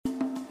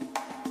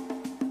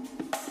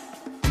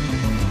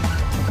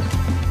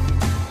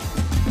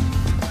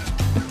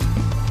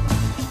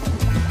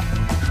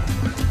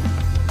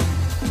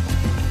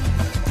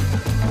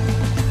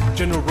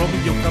General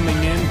Romeo coming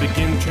in,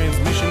 begin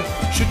transmission.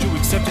 Should you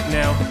accept it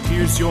now,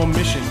 here's your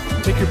mission.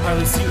 Take your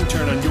pilot seat and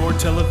turn on your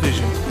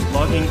television.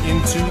 Logging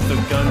into the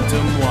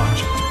Gundam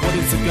Watch. What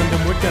is a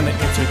Gundam? We're gonna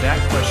answer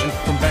that question.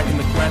 From back in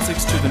the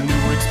classics to the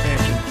newer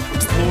expansion.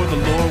 Explore the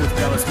lore with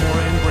Dallas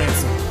Moore and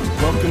Branson.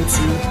 Welcome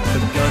to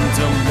the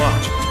Gundam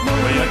Watch.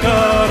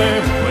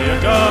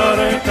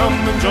 Moyagare,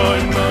 come and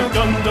join the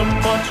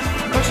Gundam Watch.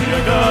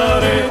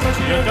 Moyagare,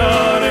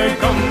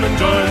 come and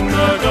join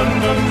the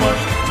Gundam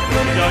Watch.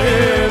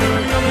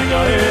 Yamigaeru,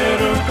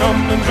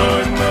 come and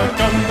join the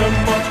Gundam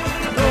Watch.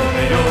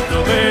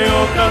 Yotobeo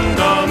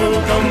Gandamu,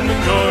 come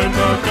and join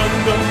the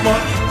Gundam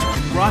Watch.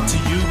 Brought to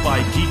you by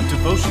Geek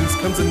Devotions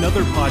comes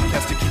another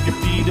podcast to keep your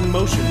feet in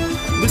motion.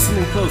 Listen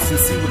in close and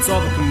see what's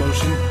all the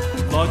commotion.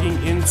 Logging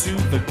into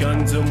the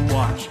Gundam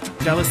Watch.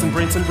 Dallas and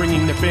Branson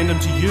bringing their fandom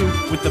to you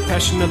with the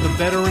passion of the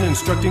veteran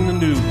instructing the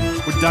new.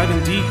 We're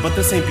diving deep, but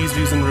this ain't these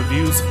views and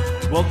reviews.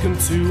 Welcome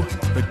to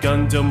the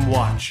Gundam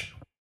Watch.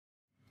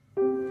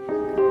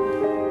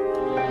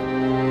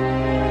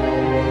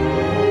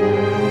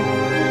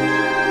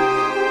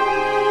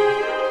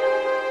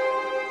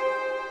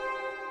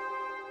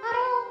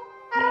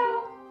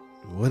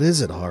 What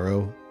is it,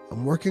 Haro?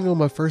 I'm working on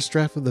my first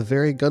draft of the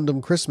very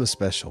Gundam Christmas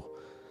Special.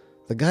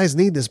 The guys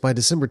need this by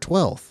December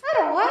 12th.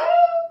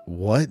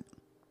 What?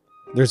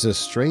 There's a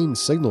strange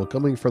signal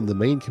coming from the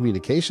main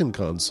communication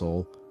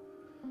console.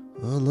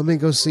 Let me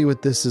go see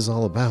what this is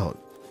all about.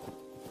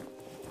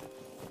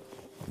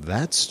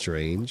 That's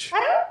strange.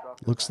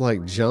 Looks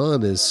like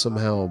John is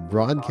somehow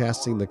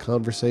broadcasting the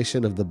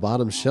conversation of the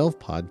Bottom Shelf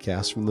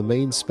podcast from the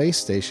main space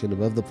station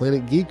above the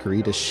planet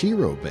Geekery to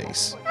Shiro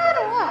Base.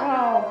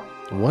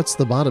 What's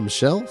the Bottom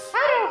Shelf?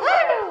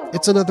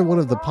 It's another one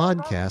of the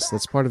podcasts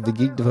that's part of the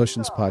Geek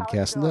Devotions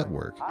Podcast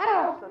Network.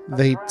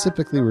 They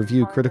typically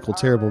review critical,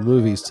 terrible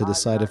movies to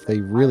decide if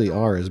they really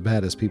are as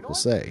bad as people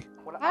say.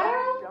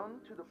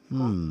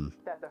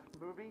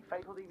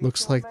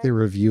 Looks like they're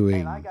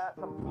reviewing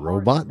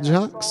Robot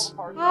Jox?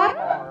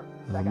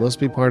 Must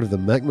be part of the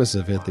Mechmas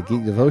event that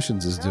Geek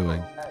Devotions is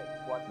doing.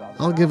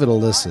 I'll give it a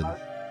listen.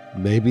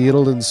 Maybe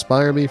it'll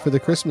inspire me for the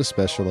Christmas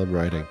special I'm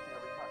writing.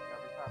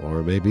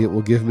 Or maybe it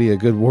will give me a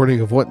good warning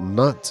of what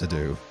not to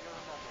do.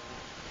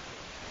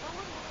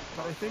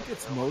 But I think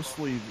it's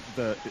mostly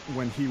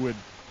when he would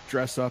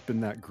dress up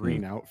in that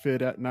green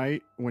outfit at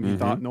night when he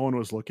thought no one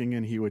was looking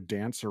and he would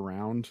dance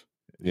around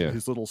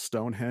his little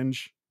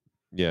Stonehenge.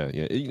 Yeah.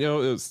 You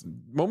know, it was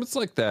moments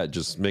like that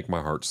just make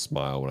my heart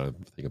smile when I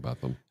think about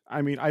them.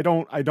 I mean, I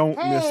don't miss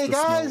the Hey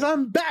guys, smell.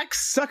 I'm back,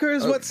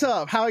 suckers. What's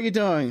up? How are you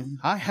doing?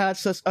 I had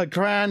such a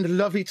grand,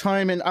 lovely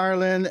time in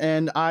Ireland,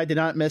 and I did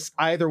not miss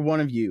either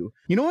one of you.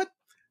 You know what?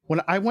 When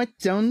I went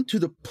down to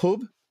the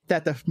pub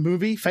that the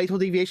movie Fatal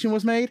Deviation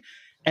was made,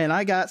 and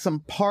I got some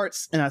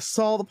parts, and I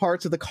saw the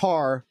parts of the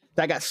car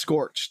that got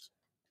scorched.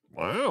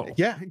 Wow.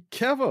 Yeah.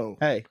 Kevo.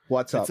 Hey,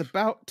 what's up? It's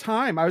about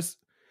time. I was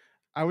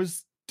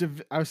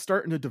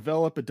starting to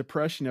develop a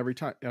depression every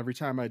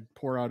time I'd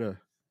pour out a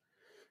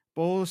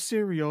bowl of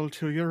cereal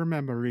to your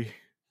memory.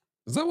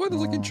 Is that why the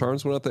Lucky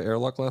Charms went out the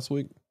airlock last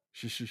week?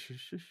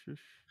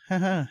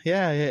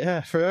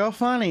 Yeah. For real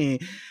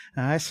funny.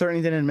 I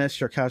certainly didn't miss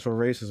your casual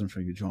racism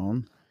for you,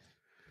 John.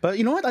 But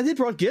you know what? I did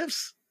brought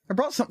gifts. I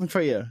brought something for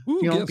you.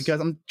 Ooh, gifts. Gifts.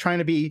 Because I'm trying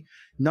to be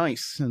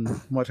nice and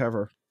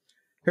whatever.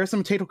 Here's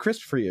some potato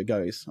crisp for you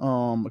guys.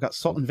 I got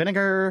salt and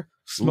vinegar,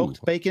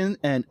 smoked bacon,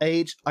 and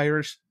aged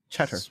Irish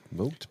cheddar.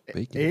 Smoked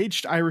bacon.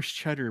 Aged Irish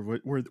cheddar.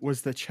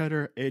 Was the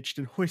cheddar aged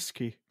in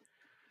whiskey?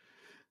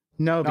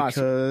 No,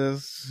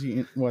 because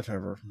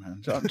whatever,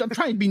 man. I'm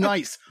trying to be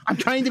nice. I'm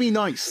trying to be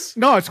nice.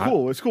 No, it's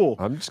cool. It's cool.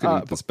 I'm just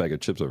gonna eat this bag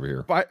of chips over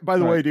here. By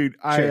the way, dude,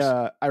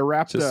 I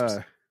wrapped Chisps.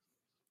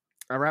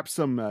 I wrapped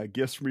some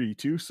gifts for you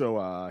too.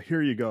 So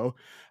here you go.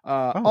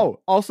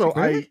 Also,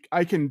 really?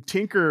 I can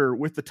tinker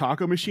with the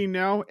taco machine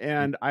now,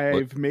 and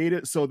I've made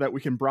it so that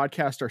we can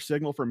broadcast our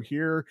signal from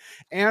here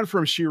and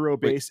from Shiro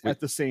Base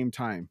at the same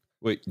time.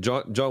 Wait,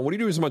 John, what are you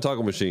doing to my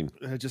taco machine?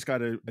 I just got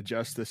to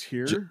adjust this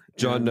here.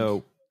 John,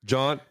 no.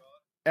 John.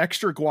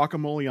 Extra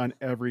guacamole on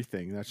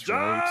everything. That's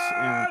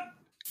right.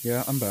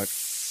 Yeah, I'm back.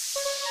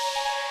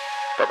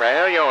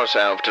 Prepare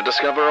yourself to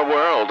discover a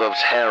world of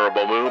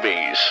terrible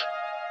movies.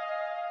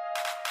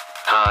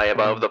 High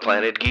above the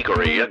planet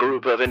Geekery, a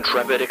group of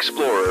intrepid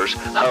explorers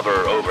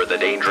hover over the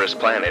dangerous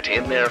planet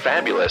in their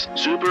fabulous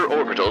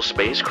super-orbital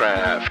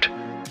spacecraft.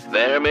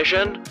 Their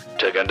mission?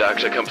 To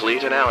conduct a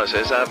complete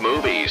analysis of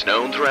movies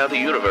known throughout the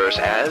universe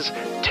as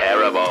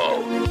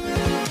terrible.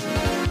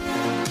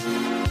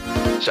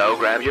 So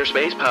grab your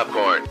space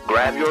popcorn,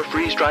 grab your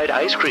freeze-dried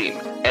ice cream,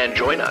 and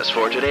join us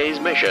for today's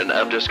mission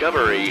of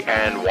discovery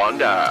and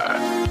wonder.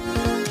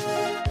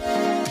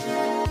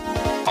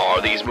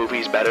 Are these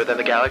movies better than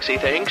the galaxy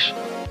thinks?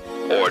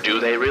 Or do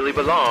they really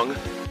belong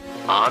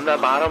on the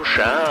bottom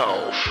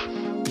shelf?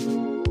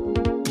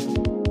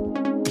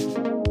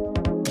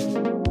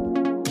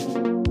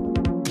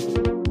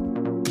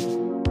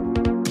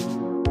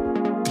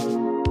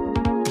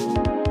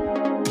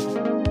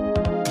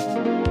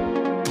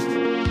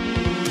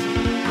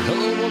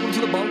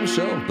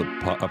 Shelf,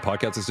 a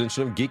podcast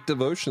extension of Geek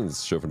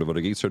Devotions, show for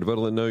devoted geeks who are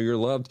devoted and know you're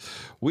loved.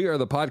 We are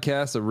the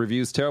podcast that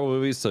reviews terrible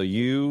movies so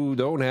you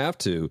don't have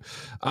to.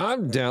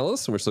 I'm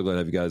Dallas, and we're so glad to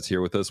have you guys here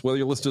with us. Whether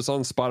you're listening to us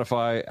on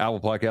Spotify, Apple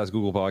Podcasts,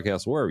 Google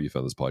Podcasts, wherever you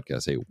found this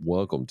podcast, hey,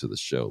 welcome to the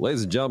show.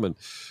 Ladies and gentlemen,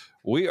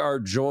 we are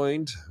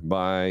joined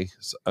by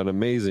an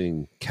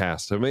amazing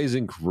cast,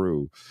 amazing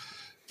crew.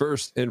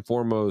 First and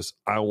foremost,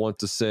 I want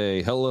to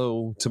say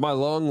hello to my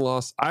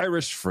long-lost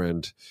Irish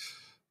friend,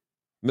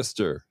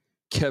 Mr.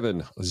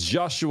 Kevin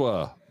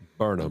Joshua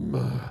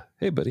Burnham.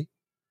 Hey, buddy.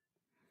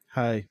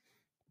 Hi.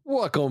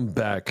 Welcome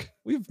back.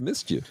 We've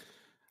missed you.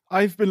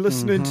 I've been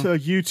listening to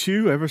you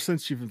two ever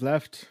since you've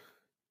left.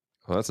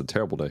 Oh, that's a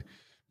terrible day.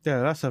 Yeah,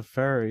 that's a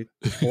very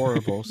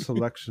horrible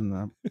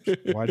selection.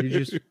 Why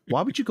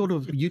would you go to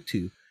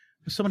YouTube?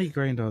 There's so many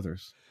great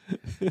others.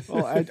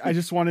 Well, I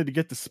just wanted to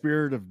get the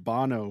spirit of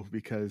Bono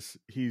because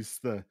he's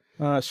the...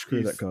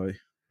 Screw that guy.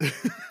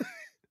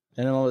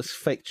 And all his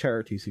fake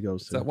charities he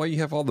goes to. Is that why you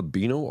have all the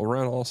Beano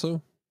around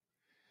also?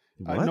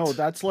 No,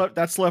 that's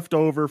left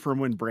over from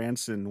when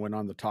Branson went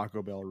on the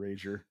Taco Bell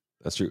Rager.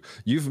 That's true.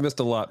 You've missed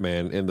a lot,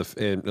 man. And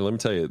let me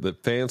tell you, the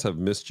fans have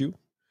missed you.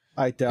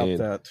 I doubt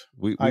that.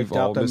 I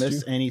doubt they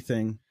miss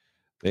anything.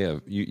 They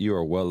have. You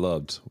are well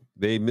loved.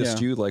 They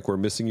missed you like we're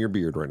missing your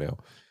beard right now.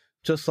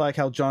 Just like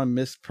how John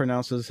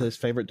mispronounces his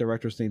favorite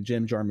director's name,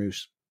 Jim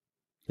Jarmusch,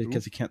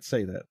 because he can't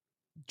say that.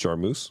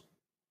 Jarmusch?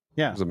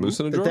 Yeah. Is a moose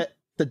in a jar?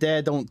 The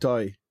dead don't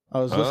die. I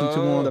was listening to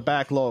one of the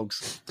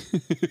backlogs.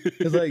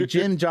 It's like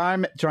Jim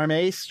Jarmusch.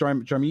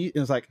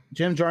 It's like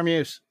Jim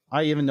Jarmusch.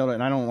 I even know that,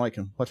 and I don't like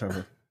him.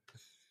 Whatever.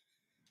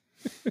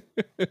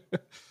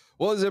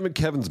 Well, Zim and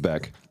Kevin's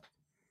back,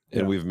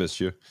 and we've missed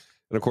you.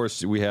 And of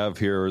course, we have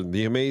here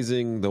the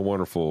amazing, the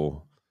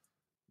wonderful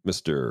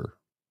Mr.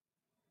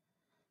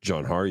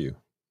 John. How are you?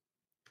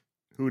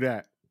 Who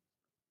dat?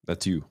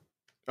 That's you.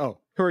 Oh,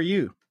 who are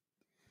you?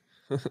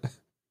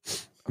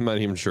 I'm not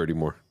even sure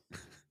anymore.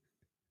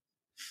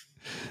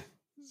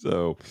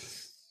 So,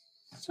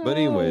 but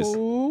anyways,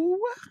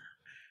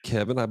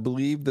 Kevin, I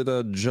believe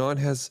that John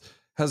has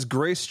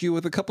graced you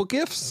with a couple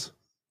gifts.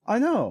 I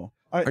know.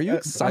 Are you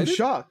excited? I'm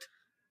shocked.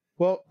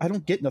 Well, I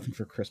don't get nothing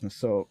for Christmas,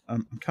 so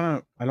I'm kind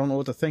of, I don't know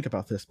what to think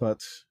about this,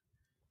 but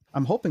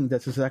I'm hoping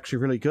this is actually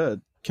really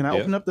good. Can I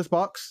open up this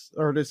box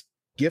or this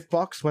gift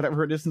box,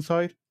 whatever it is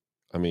inside?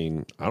 I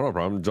mean, I don't have a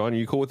problem. John, are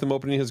you cool with him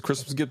opening his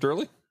Christmas gift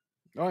early?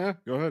 Oh yeah,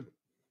 go ahead.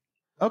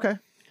 Okay,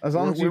 as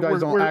long as you guys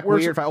don't act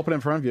weird if I open it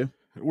in front of you.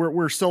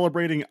 We're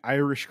celebrating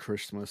Irish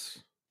Christmas,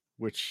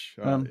 which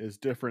is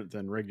different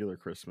than regular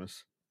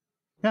Christmas.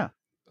 Yeah,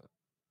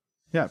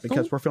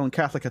 because we're feeling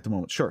Catholic at the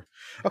moment. Sure.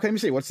 Okay, let me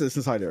see. What's this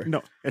inside there?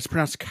 No, it's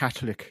pronounced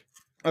Catholic.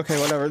 Okay,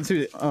 whatever. Let's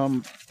see.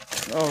 All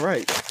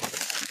right.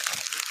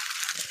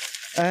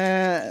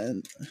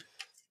 And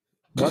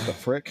what the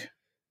frick?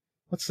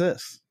 What's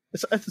this?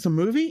 It's a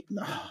movie?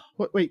 No.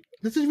 Wait.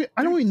 This is.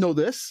 I don't even know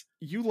this.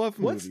 You love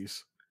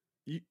movies.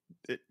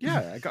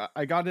 I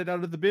got it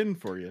out of the bin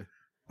for you.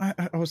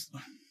 I was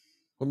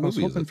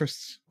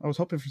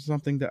hoping for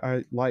something that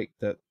I like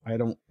that I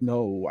don't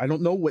know. I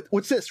don't know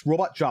what's this?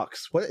 Robot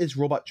Jox. What is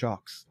Robot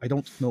Jox? I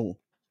don't know.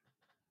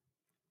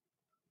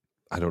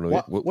 I don't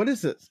know. What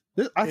is this?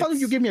 I thought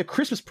you gave me a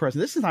Christmas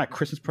present. This is not a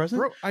Christmas present.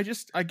 Bro,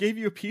 I gave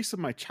you a piece of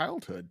my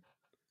childhood.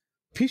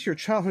 Piece of your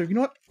childhood. You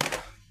know what?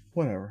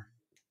 Whatever.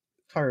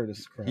 Tired of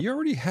this crap. He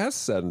already has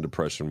sad and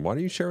depression. Why are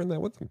you sharing that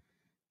with him?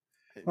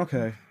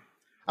 Okay.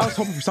 I was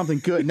hoping for something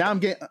good. Now I'm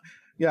getting...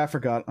 Yeah, I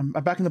forgot. I'm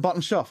back in the bottom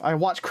shelf. I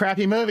watch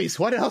crappy movies.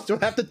 What else do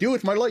I have to do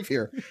with my life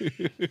here?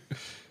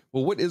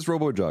 Well, what is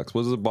RoboJox?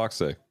 What does the box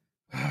say?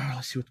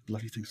 Let's see what the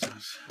bloody thing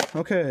says.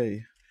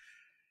 Okay.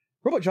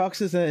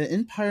 RoboJox is an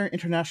Empire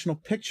International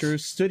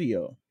Pictures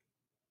studio.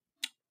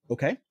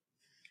 Okay.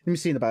 Let me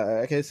see in the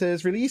back. Okay, it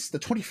says released the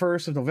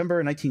 21st of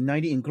November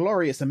 1990 in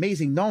glorious,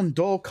 amazing,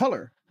 non-dull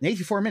color in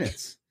 84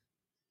 minutes.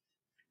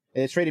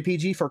 It's rated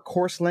PG for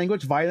coarse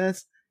language,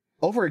 violence,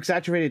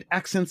 over-exaggerated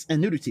accents,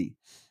 and nudity.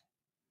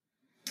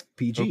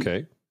 PG.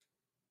 Okay.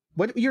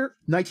 What year?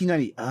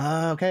 1990.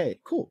 Okay,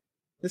 cool.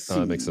 Let's see.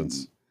 That makes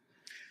sense.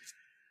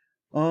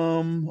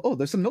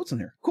 There's some notes in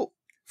here. Cool.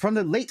 From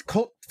the late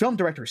cult film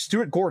director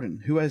Stuart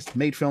Gordon, who has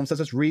made films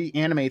such as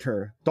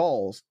Reanimator,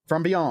 Dolls,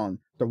 From Beyond,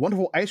 The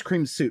Wonderful Ice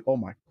Cream Suit. Oh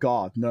my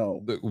God,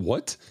 no.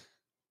 What?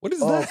 What is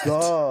that? Oh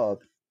God.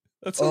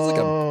 That sounds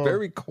like a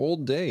very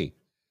cold day.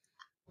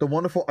 The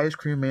Wonderful Ice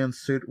Cream Man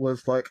suit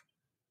was like,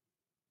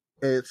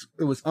 it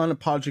was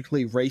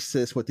unapologetically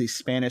racist with these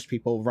Spanish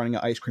people running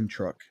an ice cream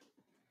truck.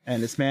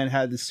 And this man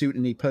had the suit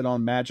and he put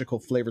on magical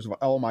flavors.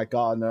 Oh my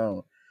God,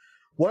 no.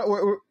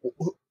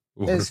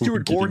 And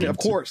Stuart Gordon, of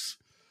course.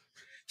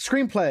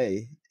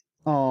 Screenplay.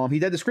 He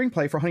did the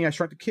screenplay for Honey, I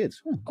Shrunk the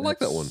Kids. I like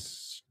that one.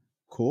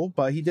 Cool,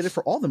 but he did it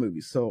for all the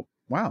movies. So,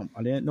 wow,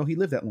 I didn't know he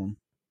lived that long.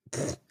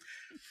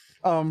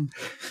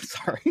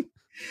 Sorry.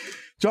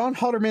 John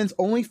Halderman's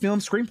only film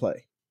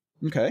screenplay.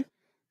 Okay.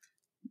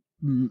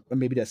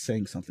 Maybe that's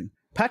saying something.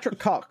 Patrick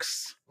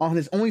Cox on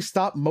his only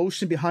stop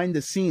motion behind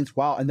the scenes.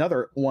 Wow,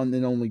 another one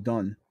and only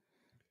done.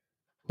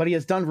 But he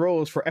has done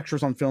roles for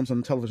extras on films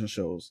and television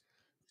shows.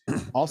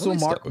 Also,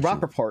 Mark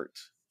Rappaport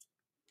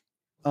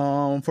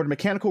for the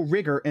mechanical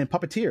rigger and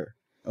puppeteer.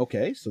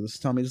 Okay, so this is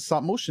telling me the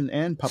stop motion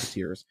and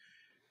puppeteers.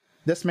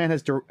 This man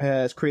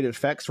has created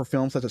effects for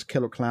films such as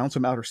Killer Clowns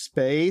from Outer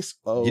Space.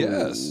 Oh,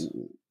 yes.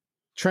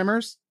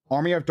 Tremors,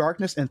 Army of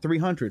Darkness, and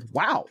 300.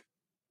 Wow.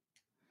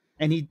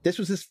 And this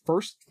was his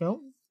first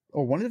film?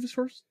 Or one of his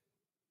first?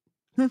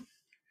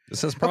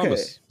 This has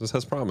promise. Okay. This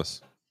has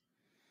promise.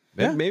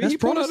 Maybe he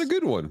pulled out a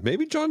good one.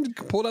 Maybe John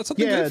pulled out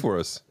something good for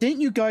us.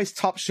 Didn't you guys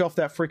top shelf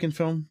that freaking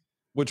film?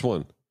 Which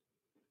one?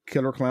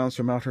 Killer Clowns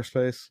from Outer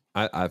Space.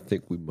 I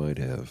think we might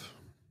have.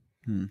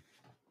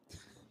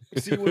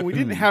 See, when we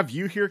didn't have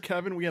you here,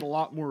 Kevin, we had a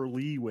lot more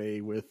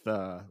leeway with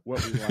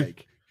what we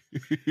like.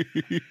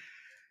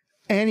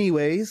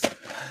 Anyways,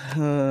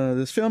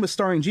 this film is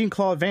starring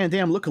Jean-Claude Van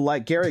Damme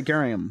lookalike Garrett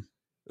Graham,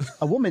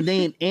 a woman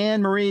named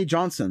Anne-Marie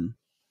Johnson,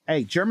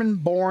 a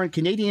German-born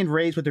Canadian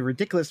raised with a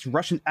ridiculous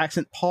Russian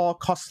accent Paul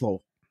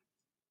Koslow,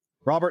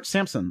 Robert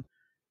Sampson,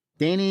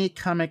 Danny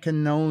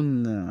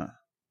Kamikanon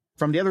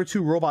from the other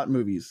two robot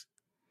movies,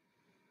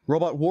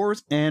 Robot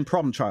Wars and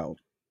Problem Child,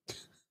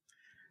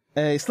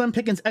 a Slim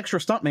Pickens extra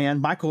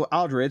stuntman Michael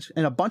Aldridge,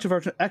 and a bunch of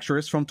other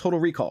extras from Total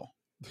Recall.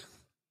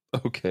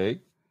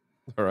 Okay.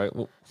 All right.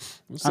 Well,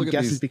 I'm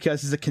guessing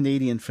because it's a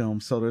Canadian film,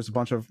 so there's a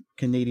bunch of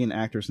Canadian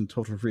actors in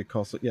Total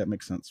Recall. So yeah, it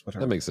makes sense.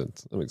 Whatever. That makes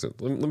sense. Let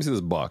me see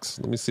this box.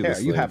 Let me see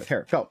this. You have it.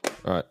 Here, go.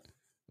 All right.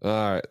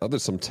 Oh,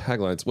 there's some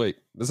taglines. Wait,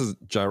 this is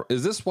Gyro.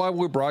 Is this why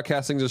we're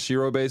broadcasting to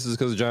Shiro bases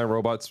because of giant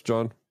robots,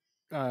 John?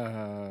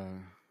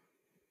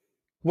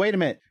 Wait a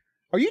minute.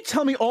 Are you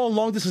telling me all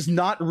along this is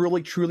not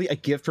really truly a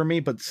gift for me,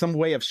 but some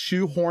way of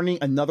shoehorning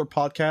another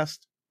podcast?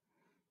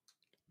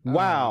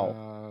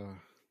 Wow.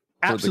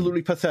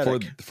 Absolutely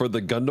pathetic. For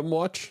the Gundam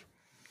watch?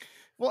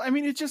 Well, I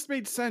mean, it just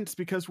made sense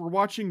because we're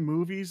watching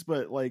movies,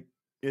 but like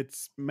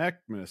it's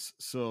Mechmas,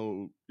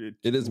 so it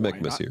is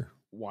Mechmas here.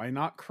 Why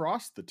not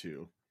cross the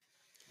two?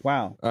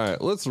 Wow. All right,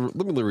 let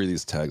me read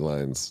these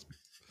taglines.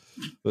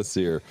 Let's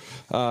see here.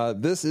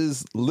 This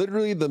is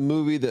literally the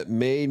movie that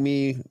made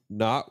me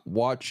not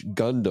watch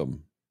Gundam.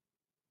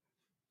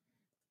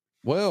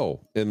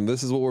 Well, and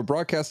this is what we're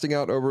broadcasting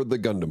out over the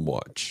Gundam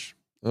watch.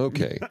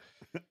 Okay.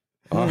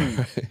 All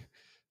right.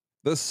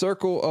 The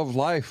Circle of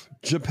Life.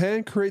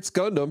 Japan creates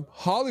Gundam.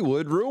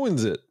 Hollywood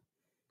ruins it.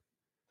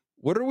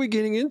 What are we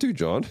getting into,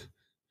 John?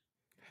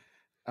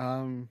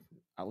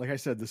 Like I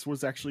said, this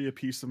was actually a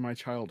piece of my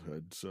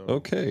childhood. So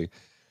okay.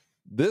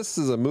 This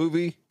is a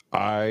movie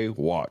I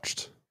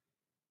watched.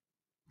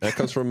 That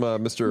comes from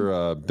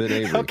Mr. Ben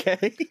Avery.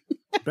 Okay.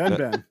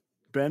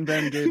 Ben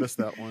gave us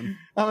that one.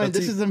 Oh, and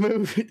this is a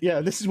movie.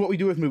 Yeah, this is what we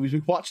do with movies.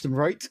 We watch them,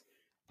 right?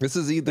 This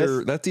is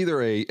either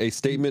a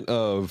statement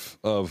of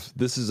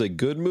this is a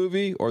good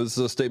movie, or this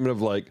is a statement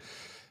of like,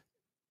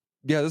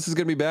 yeah, this is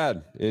gonna be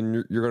bad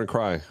and you're gonna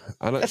cry.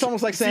 It's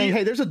almost like saying,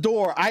 hey, there's a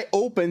door. I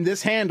open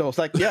this handle. It's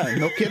like, yeah,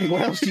 no kidding.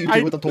 What else do you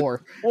do with the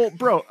door? Well,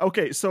 bro,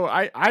 okay, so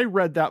I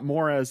read that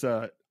more as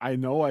I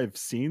know I've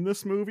seen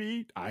this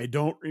movie. I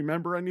don't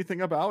remember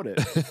anything about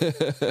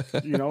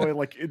it. You know,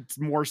 like it's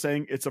more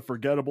saying it's a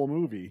forgettable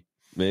movie.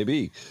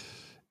 Maybe.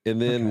 And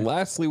then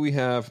lastly, we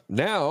have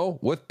now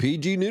with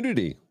PG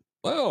nudity.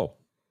 Wow.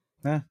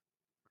 Yeah.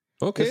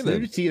 Okay, this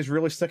nudity is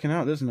really sticking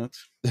out, isn't it?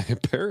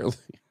 Apparently.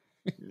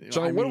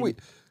 John, what do we...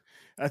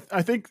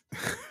 I think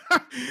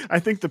I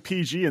think the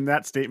PG in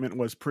that statement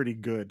was pretty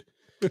good.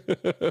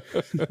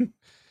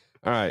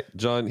 All right,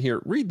 John,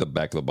 here, read the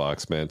back of the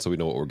box, man, so we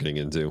know what we're getting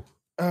into.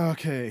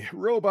 Okay,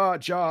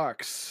 Robot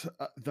Jox,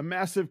 the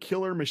massive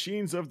killer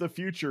machines of the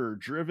future,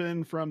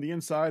 driven from the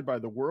inside by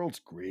the world's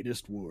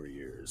greatest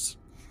warriors.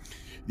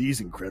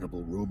 These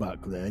incredible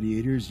robot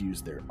gladiators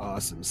use their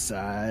awesome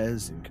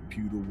size and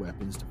computer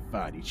weapons to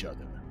fight each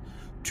other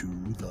to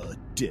the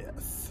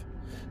death.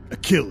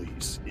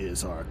 Achilles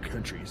is our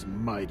country's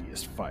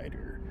mightiest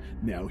fighter.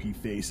 Now he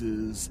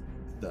faces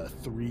the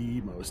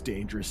 3 most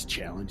dangerous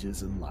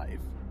challenges in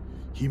life.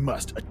 He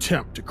must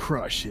attempt to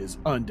crush his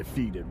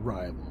undefeated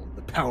rival,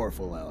 the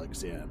powerful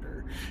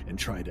Alexander, and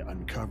try to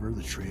uncover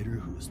the traitor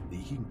who is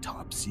leaking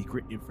top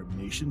secret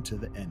information to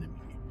the enemy.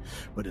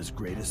 But his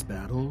greatest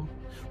battle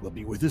will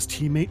be with his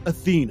teammate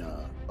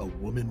Athena, a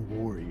woman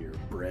warrior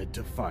bred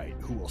to fight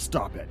who will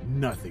stop at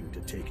nothing to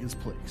take his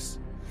place.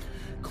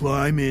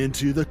 Climb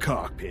into the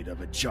cockpit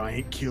of a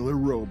giant killer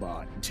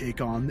robot and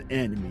take on the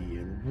enemy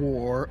in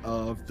War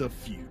of the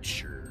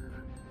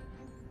Future.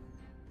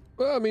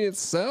 Well, I mean, it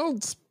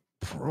sounds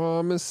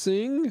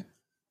promising.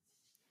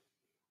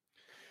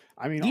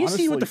 I mean, do you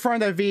see what the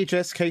front of that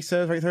VHS case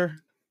says right there?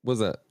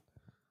 What's that?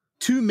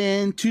 2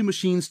 men, 2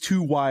 machines,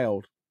 2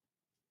 wild.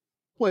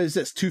 What is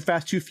this? Too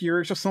Fast, Too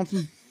Furious or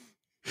something?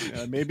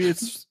 Yeah, maybe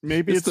it's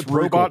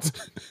robots.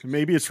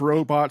 Maybe it's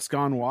robots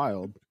gone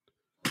wild.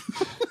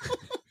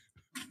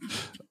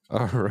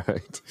 All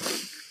right.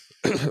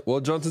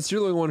 Well, John, since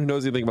you're the only one who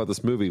knows anything about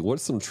this movie,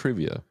 what's some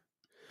trivia?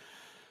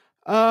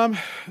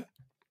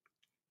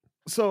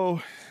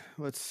 So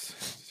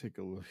let's take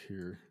a look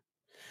here.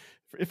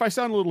 if I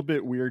sound a little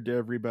bit weird to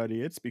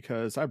everybody, it's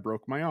because I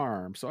broke my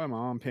arm, so I'm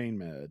on pain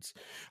meds.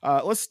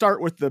 Let's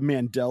start with the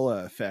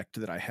Mandela effect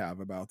that I have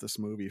about this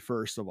movie.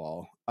 First of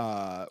all,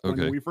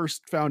 when we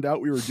first found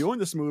out we were doing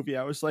this movie,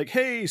 I was like,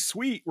 "Hey,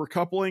 sweet, we're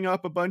coupling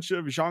up a bunch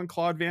of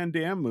Jean-Claude Van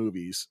Damme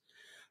movies."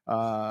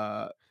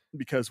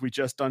 Because we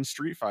just done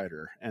Street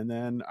Fighter, and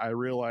then I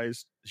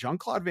realized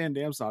Jean-Claude Van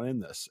Damme's not in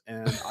this,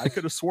 and I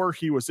could have swore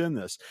he was in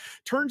this.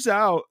 Turns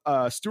out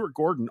Stuart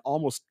Gordon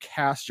almost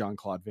cast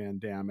Jean-Claude Van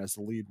Damme as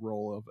the lead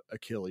role of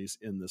Achilles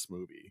in this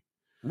movie.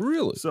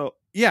 Really? So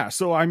yeah,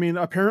 so I mean,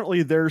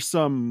 apparently there's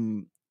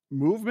some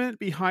movement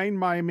behind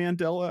my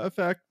Mandela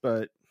effect,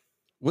 but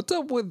what's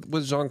up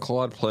with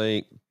Jean-Claude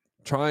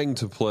trying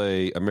to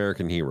play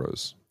American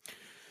heroes?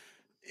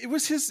 It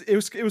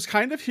was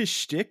kind of his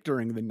shtick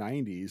during the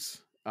 90s.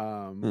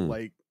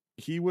 Like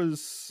he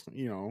was,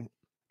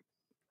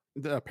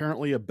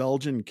 apparently a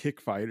Belgian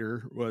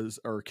kickboxer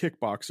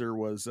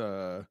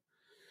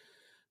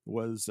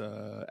was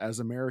as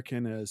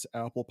American as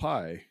apple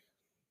pie.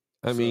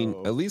 I mean,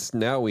 at least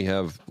now we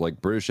have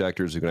like British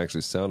actors who can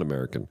actually sound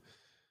American.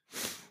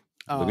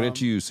 Looking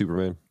at you,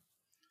 Superman.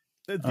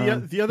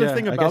 The other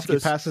thing about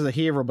this, he passes a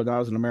hero, but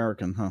not as an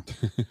American, huh?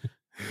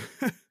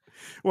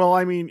 Well,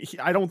 I mean,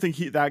 I don't think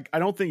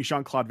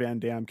Jean-Claude Van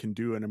Damme can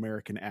do an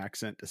American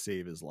accent to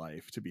save his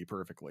life, to be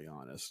perfectly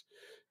honest,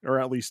 or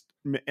at least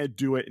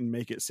do it and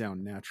make it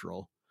sound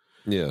natural.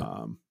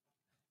 Yeah.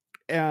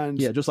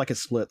 And yeah, just like it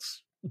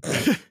splits.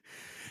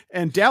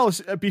 And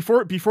Dallas,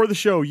 before the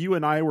show, you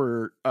and I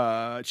were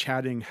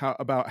chatting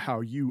about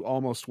how you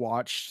almost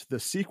watched the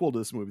sequel to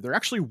this movie. There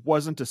actually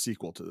wasn't a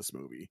sequel to this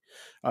movie.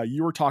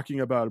 You were talking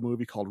about a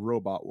movie called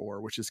Robot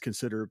War, which is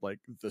considered like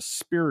the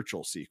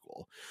spiritual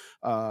sequel.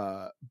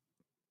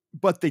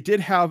 But they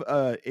did have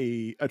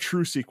a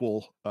true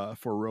sequel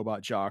for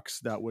Robot Jox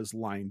that was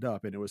lined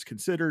up, and it was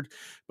considered,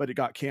 but it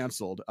got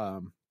canceled.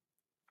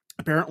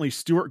 Apparently,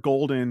 Stuart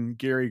Golden,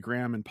 Gary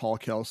Graham, and Paul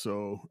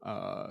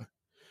Kelso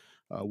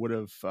would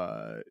have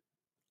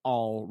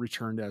all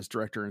returned as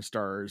director and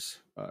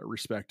stars,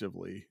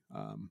 respectively.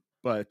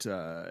 But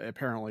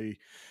apparently,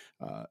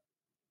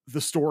 the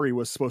story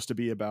was supposed to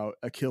be about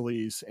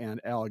Achilles and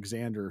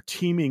Alexander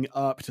teaming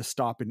up to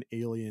stop an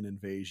alien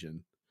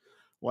invasion.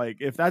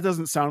 Like, if that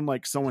doesn't sound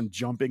like someone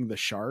jumping the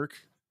shark,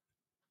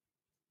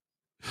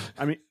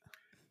 I mean.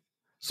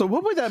 So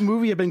what would that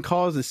movie have been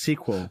called as a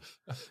sequel?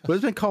 Would it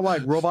have been called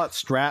like Robot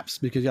Straps?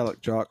 Because yeah,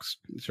 like Jox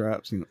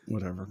Straps,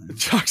 whatever.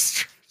 Jox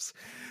Straps.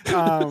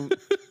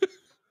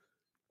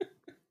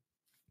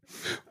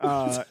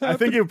 I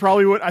think it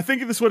probably would. I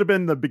think this would have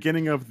been the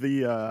beginning of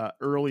the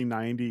early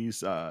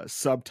 90s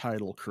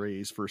subtitle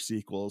craze for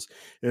sequels.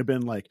 It had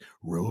been like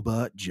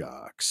Robot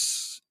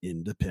Jox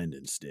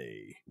Independence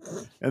Day,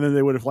 and then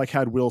they would have like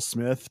had Will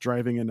Smith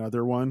driving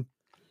another one.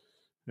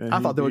 I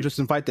thought they would just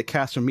invite the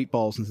cast of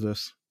Meatballs into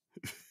this.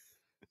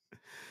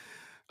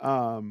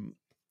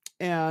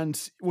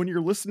 And when you're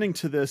listening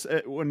to this,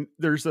 when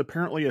there's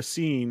apparently a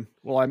scene,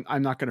 well,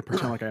 I'm not going to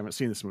pretend like I haven't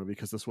seen this movie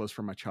because this was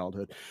from my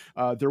childhood.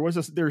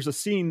 There's a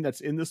scene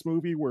that's in this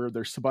movie where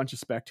there's a bunch of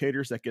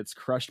spectators that gets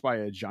crushed by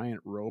a giant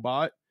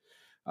robot.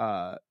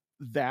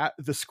 That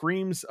the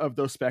screams of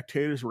those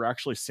spectators were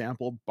actually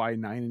sampled by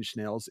Nine Inch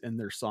Nails in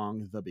their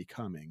song "The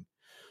Becoming."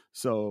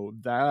 So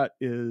that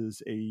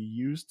is a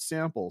used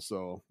sample.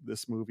 So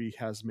this movie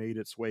has made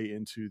its way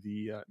into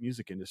the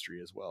music industry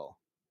as well.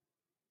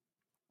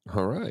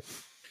 All right.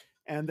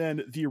 And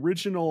then the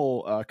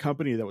original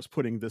company that was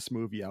putting this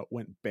movie out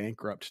went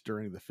bankrupt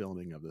during the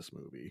filming of this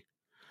movie.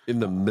 In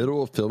the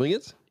middle of filming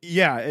it?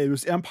 Yeah, it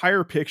was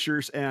Empire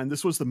Pictures, and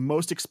this was the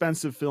most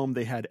expensive film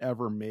they had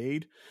ever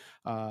made.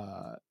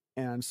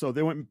 And so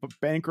they went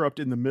bankrupt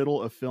in the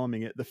middle of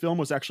filming it. The film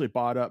was actually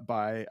bought up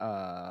by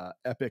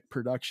Epic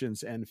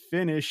Productions and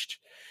finished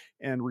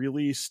and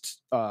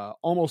released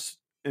almost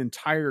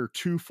entire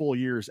 2 full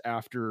years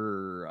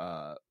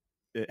after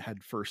it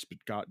had first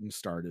gotten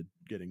started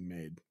getting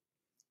made.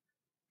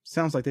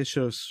 Sounds like they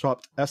should have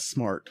swapped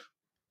S-Smart.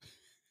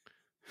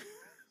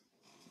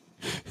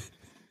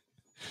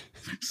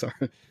 Sorry.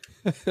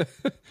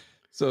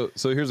 So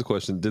here's a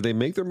question. Did they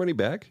make their money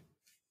back?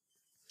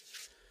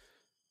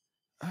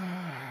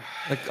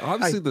 Like,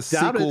 obviously the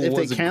sequel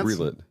wasn't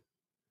greenlit.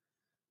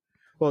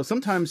 Well,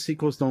 sometimes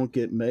sequels don't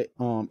get made,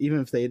 even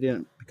if they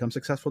didn't become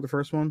successful the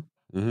first one.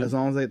 Mm-hmm. As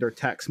long as their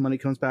tax money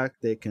comes back,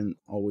 they can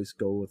always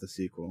go with a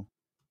sequel.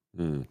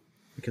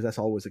 Because that's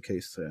always the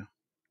case there.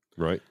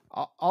 Right.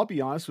 I'll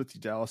be honest with you,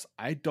 Dallas.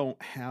 I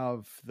don't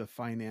have the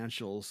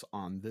financials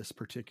on this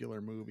particular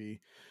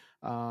movie.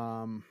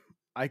 I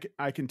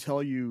can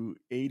tell you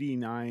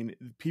 89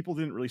 people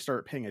didn't really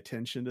start paying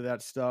attention to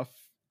that stuff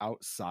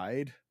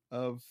outside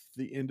of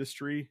the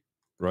industry.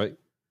 Right.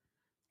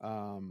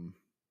 Back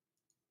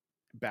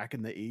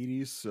in the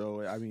 80s.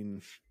 So, I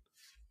mean,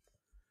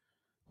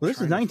 well,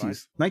 this is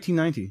 90s,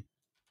 1990.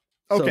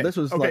 Okay. So this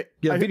was like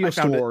video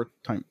store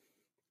time.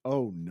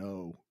 Oh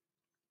no.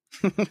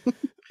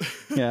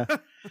 Yeah.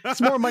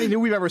 It's more money than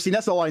we've ever seen.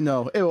 That's all I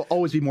know. It will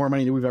always be more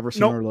money than we've ever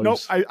seen in our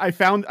lives. I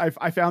found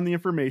the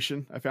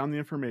information.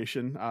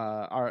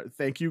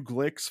 Thank you,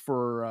 Glix,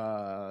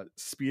 for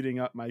speeding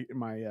up my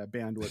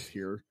bandwidth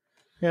here.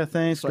 Yeah,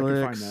 thanks, so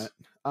Glix. I can find that.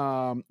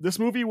 This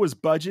movie was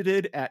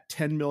budgeted at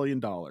 $10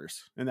 million,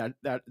 and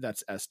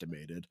that's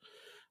estimated.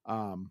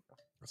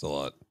 That's a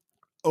lot.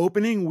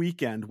 Opening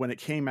weekend when it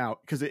came out,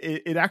 because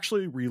it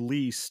actually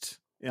released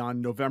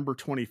on November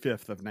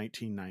 25th of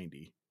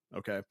 1990.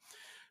 Okay.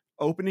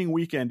 Opening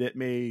weekend, it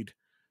made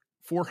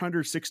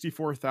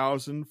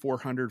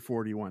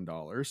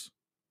 $464,441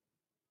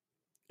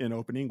 in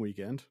opening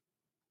weekend.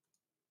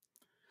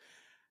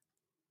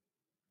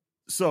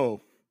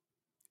 So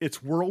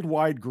its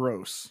worldwide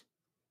gross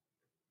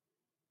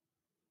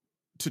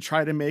to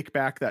try to make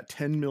back that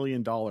 $10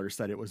 million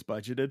that it was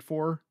budgeted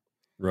for.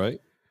 Right.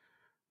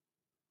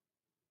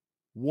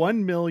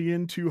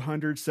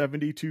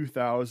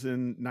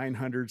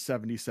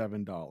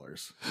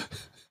 $1,272,977.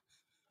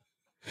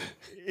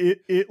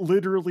 It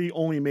literally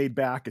only made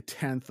back a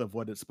tenth of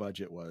what its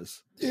budget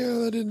was. Yeah,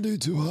 that didn't do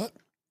too hot.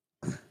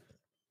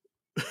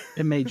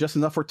 It made just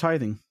enough for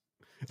tithing.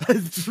 I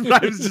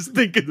was just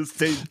thinking the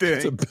same thing.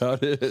 That's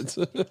about it.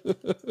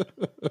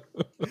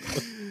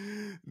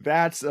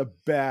 That's a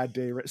bad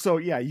day. So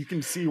yeah, you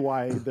can see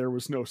why there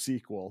was no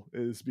sequel,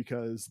 is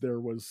because there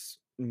was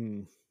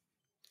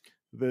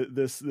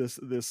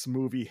this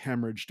movie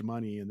hemorrhaged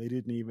money, and they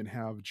didn't even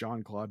have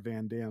Jean-Claude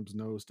Van Damme's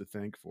nose to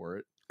thank for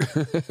it.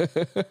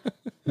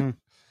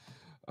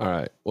 All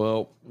right.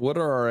 Well, what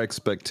are our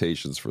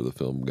expectations for the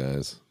film,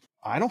 guys?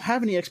 I don't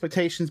have any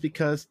expectations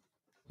because,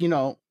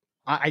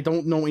 I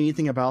don't know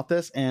anything about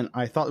this, and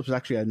I thought it was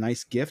actually a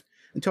nice gift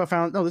until I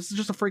found, no, this is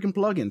just a freaking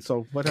plugin.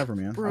 So whatever,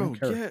 man. Bro,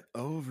 get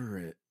over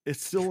it.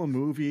 It's still a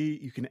movie.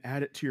 You can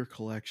add it to your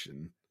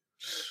collection.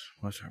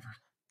 Whatever.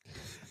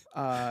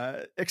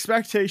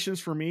 Expectations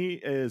for me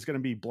is going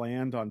to be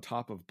bland on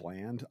top of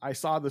bland. I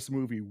saw this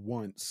movie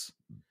once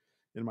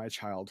in my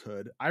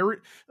childhood.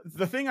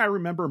 The thing I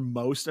remember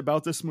most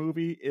about this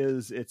movie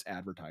is its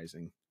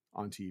advertising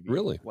on TV.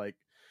 Really?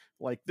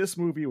 Like this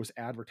movie was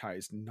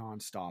advertised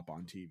nonstop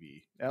on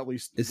TV. At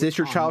least. Is this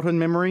your childhood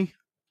memory?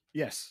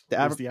 Yes. The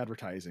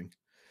advertising.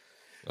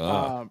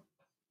 Did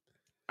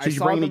you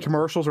bring any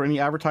commercials or any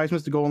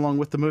advertisements to go along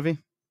with the movie?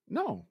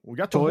 No, we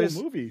got the Toys,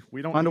 whole movie.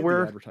 We don't underwear,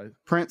 need the advertising.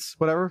 prints,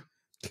 whatever.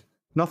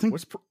 Nothing.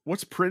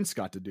 What's Prince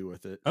got to do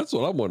with it? That's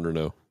what I'm wondering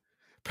now.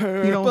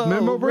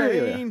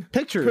 Memorabilia,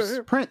 pictures,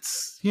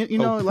 prints. You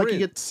know, like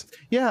prints.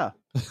 you get, yeah.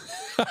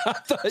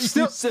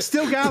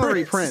 Still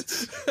gallery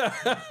prints.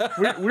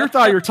 we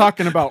thought you were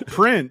talking about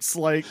Prince,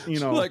 like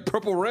like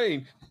Purple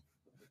Rain.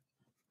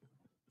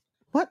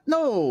 What?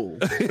 No.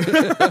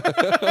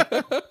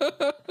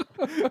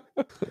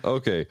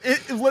 Okay.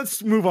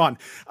 Let's move on.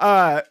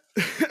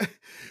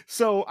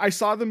 So I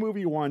saw the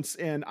movie once,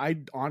 and I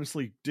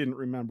honestly didn't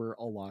remember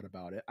a lot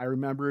about it. I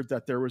remembered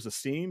that there was a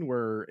scene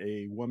where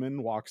a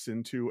woman walks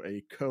into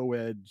a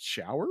co-ed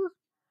shower.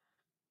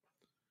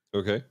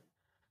 Okay.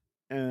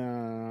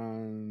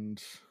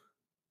 And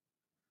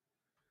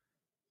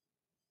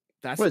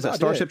that's what is that?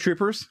 Starship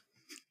Troopers?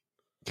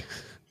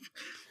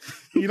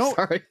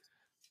 Sorry.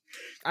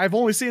 I've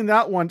only seen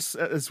that once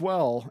as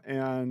well,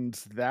 and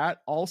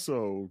that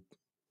also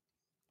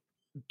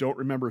don't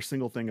remember a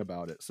single thing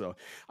about it. So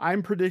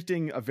I'm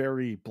predicting a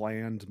very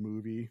bland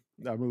movie,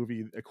 a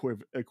movie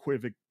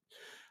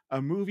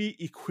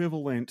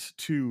equivalent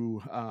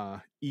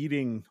to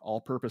eating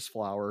all-purpose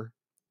flour.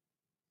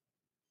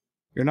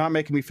 You're not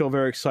making me feel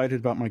very excited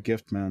about my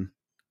gift, man.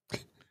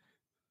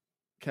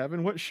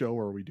 Kevin, what show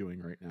are we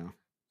doing right now?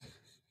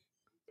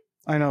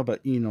 I know,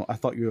 but I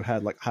thought you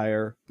had like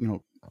higher,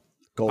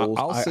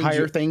 goals,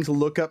 higher things to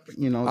look up.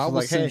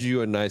 I'll send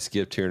you a nice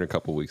gift here in a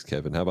couple weeks,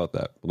 Kevin. How about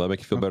that? Will that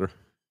make you feel better?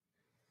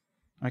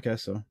 I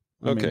guess so.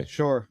 Okay, mean,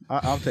 sure.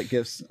 I'll take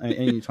gifts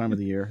any time of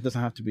the year. It doesn't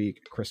have to be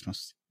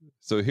Christmas.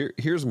 So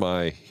here's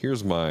my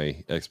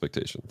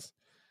expectations.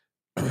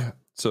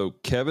 So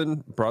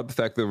Kevin brought the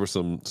fact there were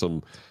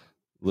some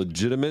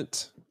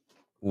legitimate,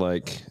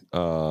 like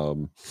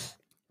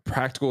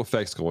practical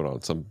effects going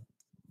on. Some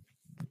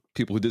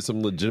people who did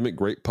some legitimate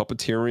great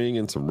puppeteering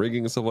and some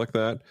rigging and stuff like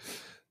that. A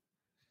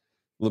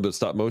little bit of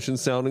stop motion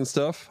sounding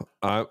stuff.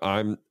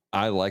 I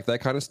like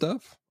that kind of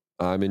stuff.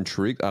 I'm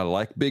intrigued. I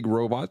like big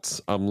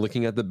robots. I'm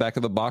looking at the back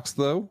of the box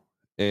though,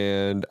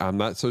 and I'm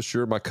not so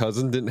sure. My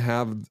cousin didn't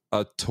have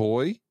a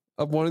toy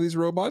of one of these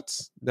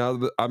robots. Now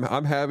that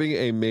I'm having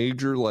a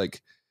major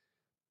like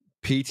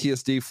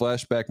PTSD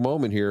flashback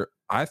moment here.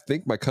 I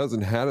think my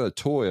cousin had a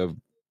toy of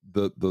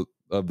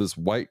of this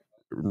white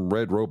and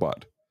red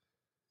robot.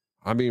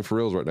 I'm being for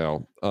reals right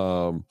now.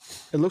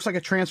 It looks like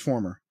a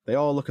Transformer. They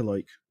all look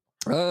alike.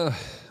 I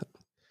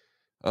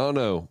don't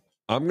know.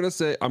 I'm gonna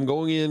say I'm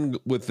going in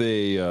with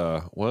a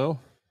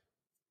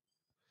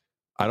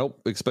I don't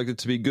expect it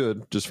to be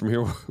good just from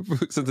here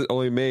since it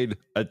only made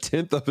a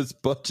tenth of its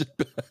budget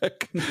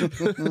back.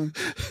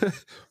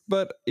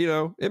 But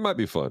it might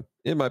be fun.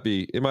 It might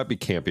be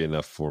campy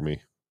enough for me.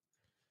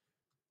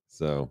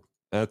 So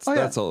that's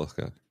all it's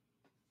got.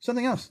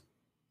 Something else.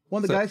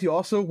 One of the guys who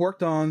also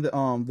worked on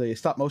the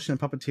stop motion and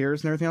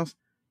puppeteers and everything else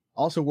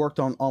also worked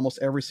on almost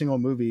every single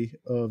movie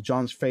of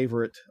John's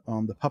favorite,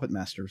 the Puppet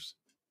Masters.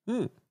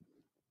 They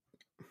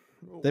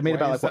made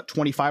about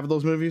 25 of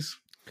those movies.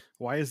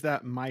 Why is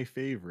that my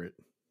favorite?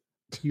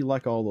 You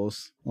like all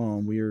those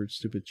weird,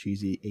 stupid,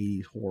 cheesy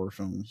 80s horror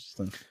films.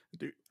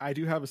 Dude, I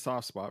do have a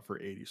soft spot for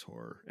 80s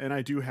horror, and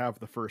I do have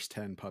the first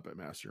 10 Puppet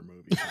Master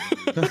movies.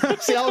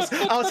 See,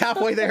 I was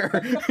halfway there.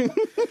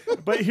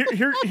 But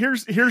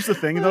here's the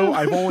thing, though.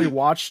 I've only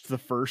watched the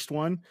first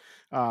one.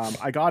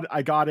 I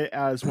got it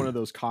as one of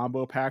those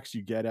combo packs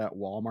you get at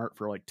Walmart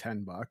for like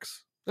 $10.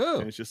 Oh,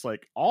 and it's just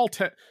like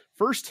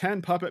first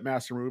 10 Puppet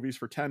Master movies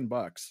for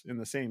 $10 in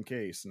the same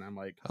case, and I'm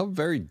like, how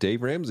very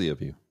Dave Ramsey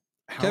of you.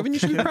 Kevin, you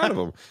should be proud of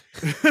him.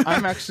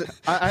 I'm actually,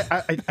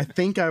 I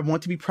think I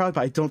want to be proud,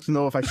 but I don't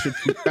know if I should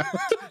be proud.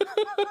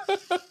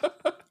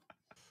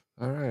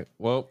 All right.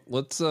 Well,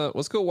 let's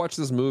go watch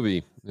this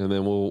movie, and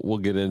then we'll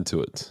get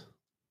into it.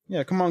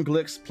 Yeah, come on,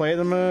 Glix, play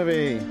the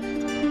movie.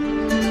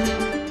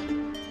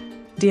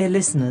 Dear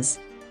listeners,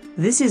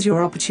 this is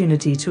your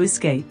opportunity to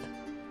escape.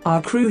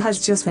 Our crew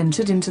has just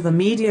entered into the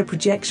media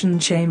projection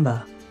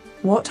chamber.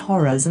 What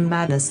horrors and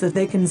madness that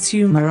they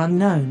consume are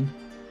unknown.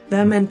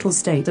 Their mental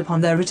state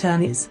upon their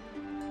return is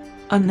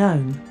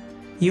unknown.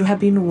 You have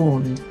been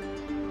warned.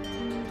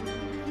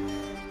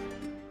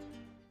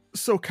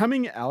 So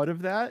coming out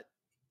of that,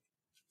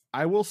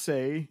 I will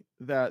say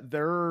that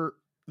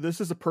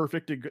this is a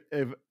perfect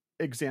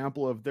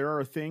example of there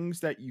are things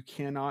that you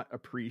cannot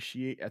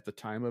appreciate at the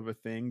time of a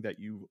thing that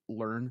you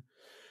learn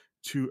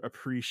to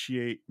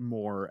appreciate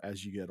more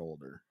as you get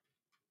older,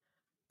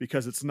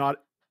 because it's not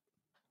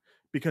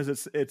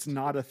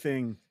a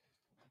thing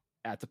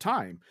at the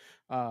time.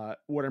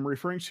 What I'm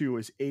referring to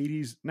is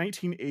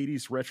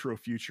 1980s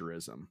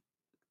retrofuturism.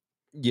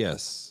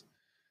 Yes.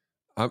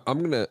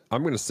 I'm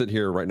gonna sit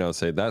here right now and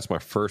say that's my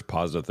first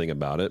positive thing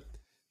about it.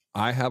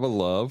 I have a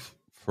love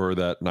for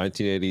that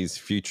 1980s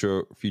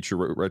future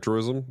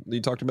retroism that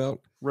you talked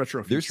about.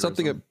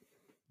 Retrofuturism.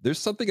 There's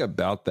something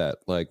about that,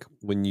 like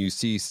when you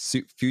see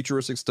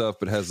futuristic stuff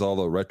but has all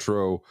the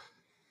retro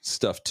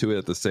stuff to it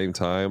at the same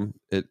time.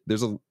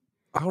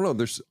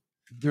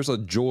 There's a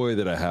joy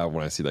that I have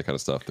when I see that kind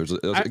of stuff.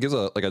 It gives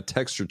a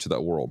texture to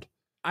that world.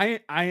 I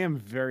am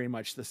very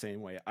much the same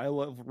way. I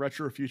love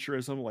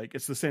retrofuturism. Like,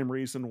 it's the same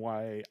reason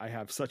why I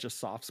have such a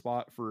soft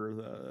spot for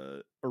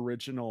the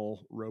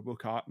original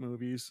RoboCop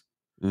movies.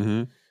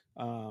 Mm-hmm.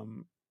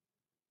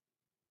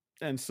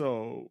 And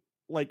so,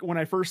 like, when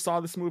I first saw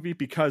this movie,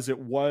 because it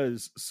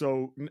was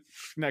so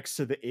next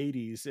to the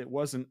 80s, it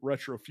wasn't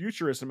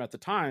retrofuturism at the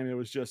time. It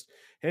was just,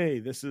 hey,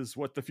 this is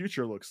what the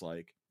future looks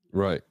like.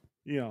 Right.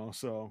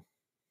 So.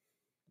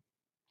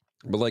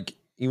 But like,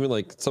 even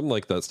like something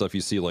like that stuff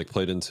you see like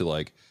played into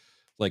like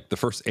the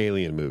first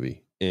Alien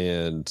movie,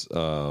 and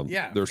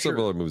there are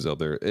several other movies out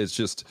there. It's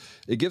just,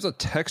 it gives a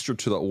texture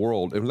to that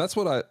world, and that's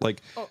what I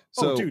like.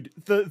 Dude,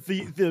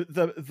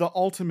 the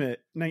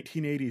ultimate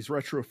 1980s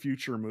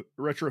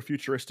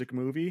retrofuturistic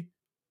movie,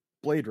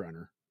 Blade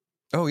Runner.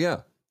 Oh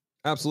yeah,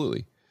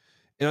 absolutely.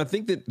 And I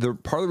think that the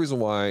part of the reason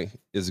why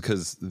is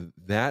because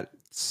that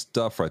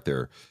stuff right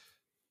there,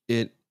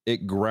 it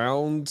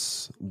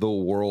grounds the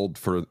world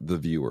for the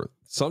viewer.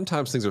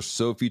 Sometimes things are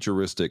so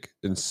futuristic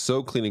and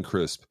so clean and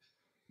crisp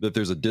that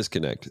there's a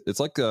disconnect. It's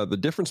like the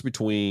difference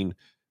between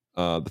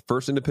the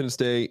first Independence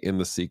Day and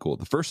the sequel.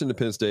 The first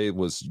Independence Day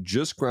was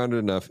just grounded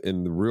enough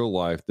in the real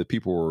life that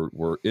people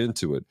were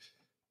into it.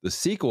 The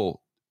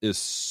sequel is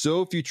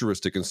so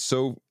futuristic and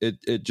so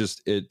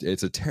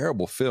it's a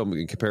terrible film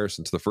in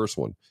comparison to the first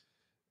one.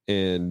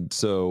 And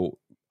so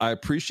I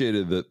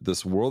appreciated that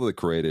this world they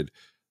created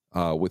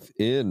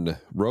within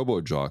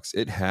RoboJox.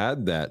 It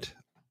had that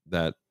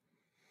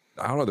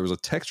I don't know, there was a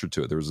texture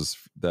to it. There was this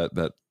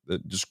that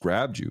just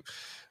grabbed you.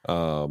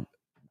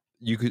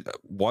 You could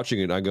watching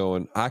it,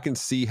 I can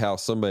see how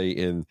somebody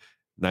in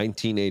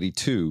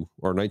 1982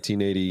 or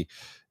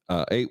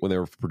 1988 when they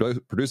were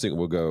producing it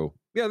will go,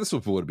 yeah, this is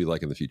what it would be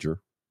like in the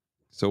future.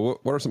 So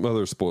what are some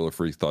other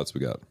spoiler-free thoughts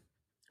we got?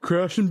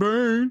 Crash and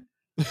burn.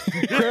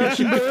 Crash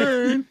and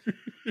burn.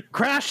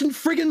 Crash and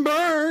friggin'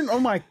 burn. Oh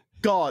my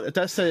God, if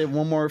that said it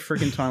one more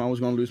freaking time, I was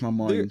going to lose my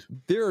mind.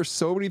 There are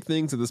so many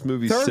things that this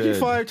movie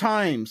 35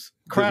 times.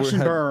 Crash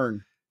and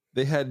burn.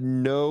 They had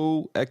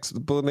no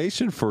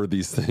explanation for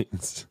these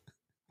things.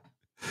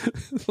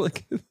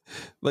 like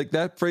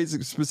that phrase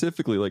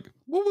specifically, like,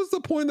 what was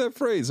the point of that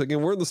phrase?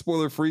 Again, we're in the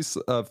spoiler-free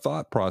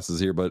thought process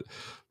here, but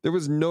there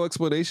was no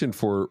explanation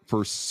for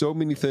so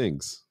many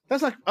things.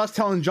 That's like us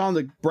telling John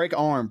to break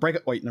arm.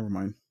 Wait, never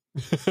mind.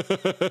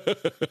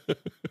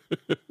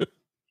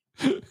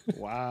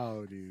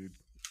 Wow, dude.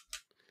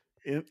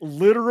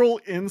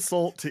 Literal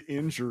insult to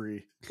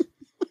injury.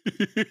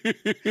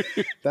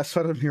 That's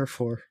what I'm here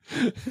for.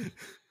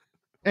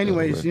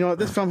 Anyways,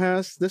 this film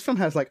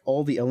has like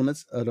all the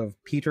elements out of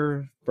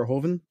Peter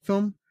Verhoeven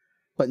film,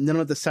 but none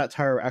of the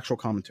satire or actual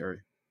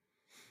commentary.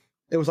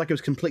 It was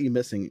completely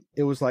missing.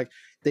 It was like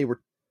they were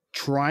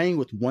trying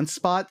with one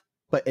spot,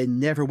 but it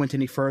never went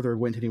any further or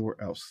went anywhere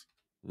else.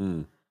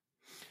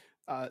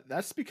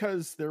 That's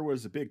because there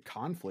was a big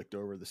conflict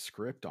over the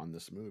script on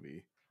this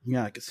movie.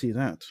 Yeah, I could see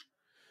that.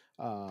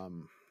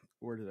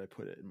 Where did I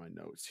put it in my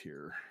notes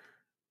here?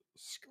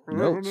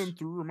 Notes? Scrolling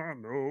through my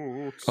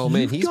notes. Oh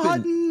man, You've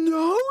got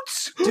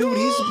notes, dude.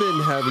 He's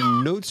been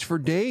having notes for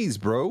days,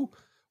 bro.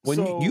 When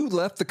So- you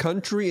left the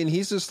country, and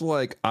he's just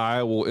like,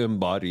 I will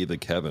embody the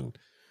Kevin,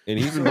 and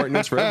he's been writing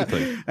notes for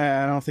everything.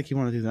 I don't think you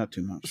want to do that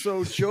too much.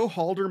 So Joe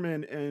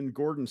Halderman and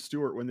Gordon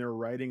Stewart, when they were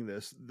writing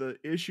this, the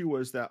issue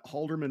was that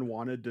Halderman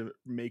wanted to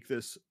make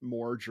this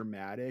more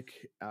dramatic,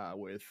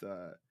 with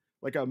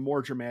like a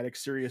more dramatic,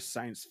 serious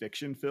science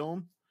fiction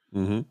film.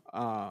 Mm-hmm.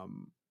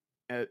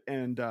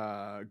 And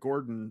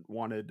Gordon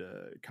wanted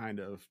to kind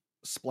of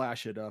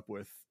splash it up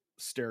with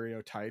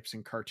stereotypes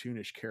and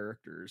cartoonish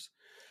characters.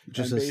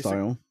 Just And his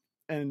style.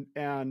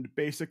 And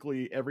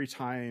basically every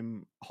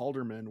time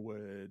Halderman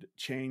would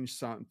change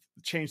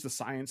the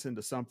science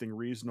into something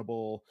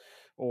reasonable,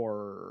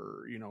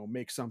 or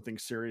make something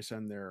serious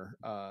in there,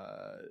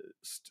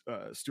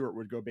 Stewart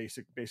would go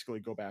basically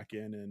go back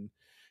in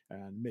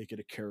and make it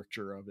a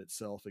character of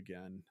itself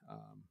again.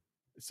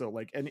 So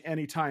like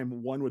any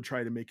time one would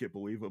try to make it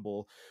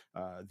believable,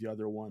 the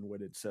other one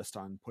would insist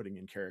on putting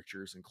in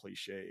characters and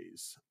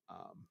cliches.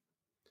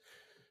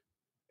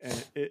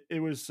 And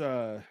it was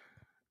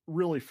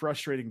really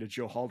frustrating to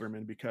Joe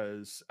Halderman,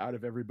 because out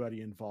of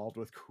everybody involved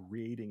with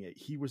creating it,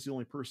 he was the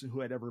only person who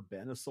had ever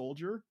been a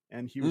soldier,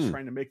 and he was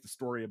trying to make the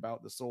story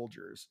about the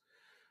soldiers.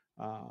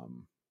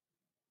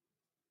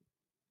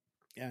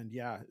 And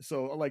yeah,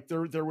 so like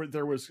there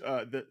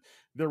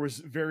was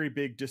very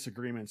big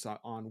disagreements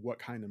on what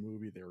kind of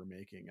movie they were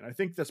making, and I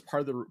think that's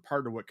part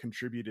of what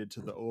contributed to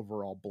the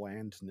overall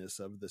blandness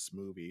of this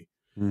movie.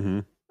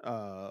 Mm-hmm.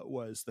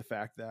 Was the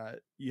fact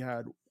that you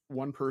had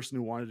one person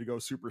who wanted to go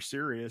super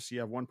serious, you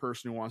have one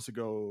person who wants to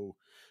go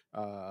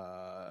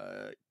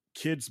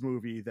kids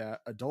movie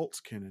that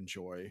adults can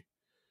enjoy,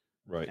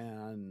 Right.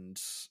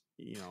 and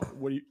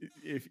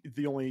if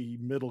the only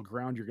middle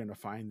ground you're going to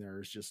find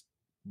there is just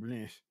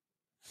bleh.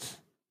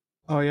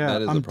 Oh yeah,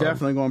 That is I'm a problem.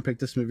 definitely going to pick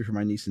this movie for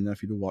my niece and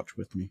nephew to watch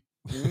with me.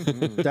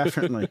 Mhm.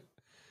 Definitely.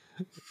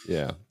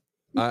 Yeah,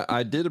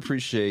 I did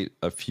appreciate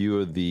a few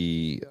of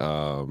the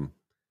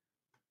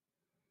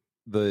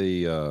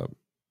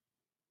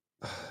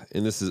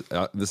and this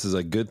is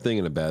a good thing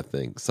and a bad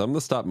thing. Some of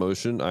the stop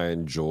motion I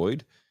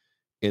enjoyed,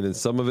 and then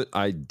some of it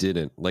I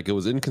didn't. Like, it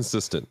was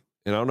inconsistent,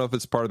 and I don't know if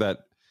it's part of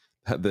that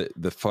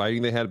the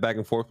fighting they had back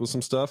and forth with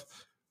some stuff,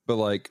 but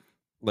like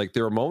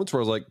there were moments where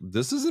I was like,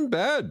 this isn't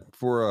bad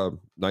for a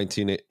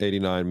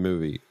 1989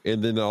 movie,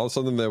 and then all of a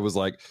sudden there was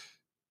like,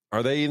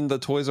 are they in the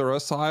Toys R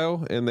Us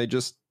aisle and they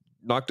just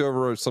knocked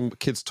over some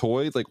kid's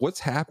toy? Like, what's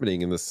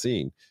happening in this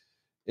scene?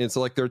 And so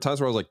like there are times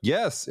where I was like,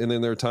 yes, and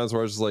then there are times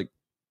where I was just like,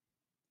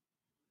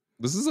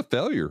 this is a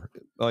failure.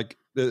 Like,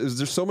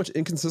 there's so much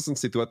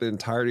inconsistency throughout the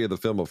entirety of the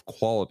film of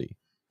quality.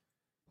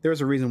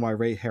 There's a reason why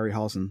Ray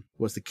Harryhausen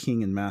was the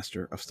king and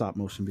master of stop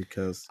motion,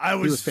 because I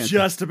he was fantastic.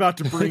 just about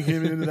to bring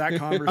him into that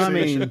conversation. I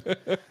mean,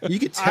 you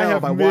could I tell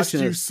have by missed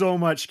watching you this. so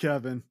much,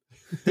 Kevin.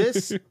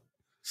 This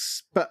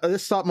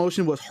stop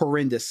motion was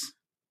horrendous.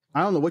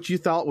 I don't know what you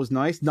thought was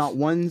nice. Not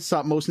one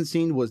stop motion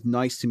scene was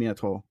nice to me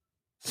at all.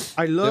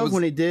 I love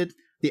when they did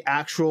the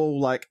actual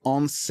like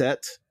on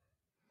set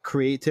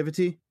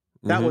creativity.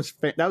 That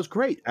Mhm. was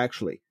great,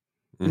 actually.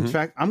 In Mhm.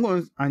 fact,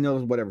 I know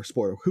whatever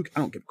spoiler. I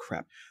don't give a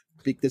crap.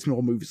 This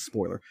whole movie's a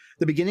spoiler.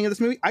 The beginning of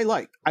this movie, I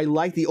like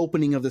the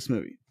opening of this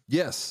movie.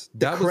 Yes,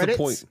 that was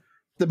Credits,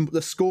 the point.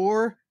 the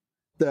score,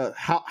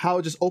 how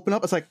it just opened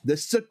up. It's like,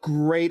 this is a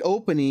great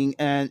opening,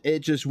 and it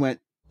just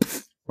went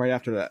right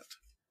after that.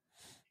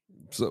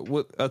 So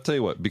what? I'll tell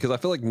you what, because I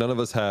feel like none of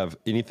us have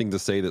anything to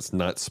say that's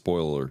not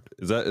spoiler.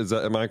 Is that?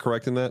 Am I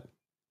correct in that?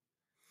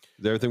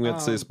 Is there everything we have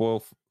to say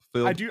spoil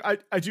filled?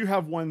 I do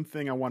have one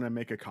thing I want to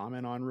make a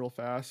comment on real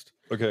fast.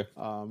 Okay.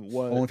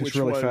 Only if it's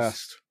really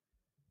fast.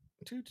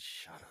 Dude,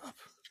 shut up.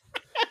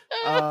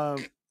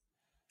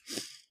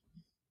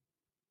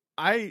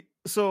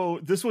 So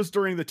this was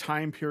during the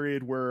time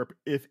period where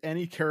if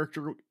any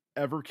character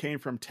ever came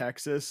from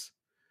Texas,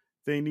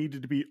 they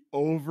needed to be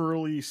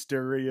overly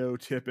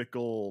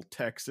stereotypical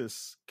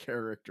Texas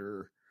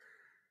character.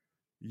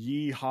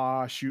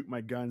 Yeehaw, shoot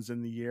my guns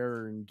in the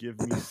air and give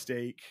me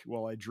steak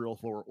while I drill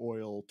for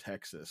oil,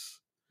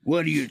 Texas.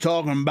 What are you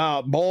talking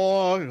about,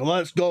 boy?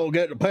 Let's go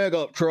get the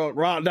pickup truck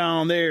right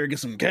down there, get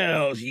some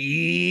cows.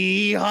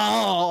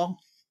 Yeehaw!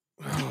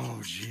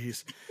 Oh,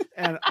 jeez.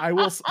 And I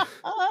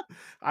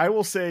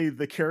will say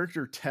the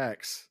character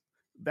Tex.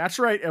 That's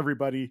right,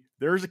 everybody.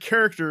 There's a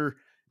character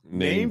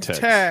named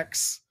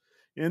Tex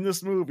in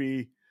this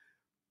movie.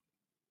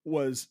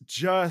 Was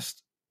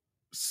just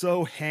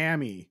so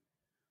hammy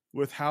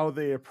with how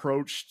they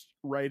approached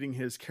writing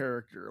his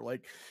character.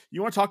 Like,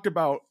 you want to talk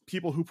about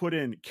people who put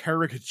in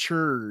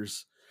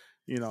caricatures,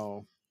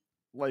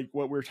 like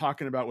what we're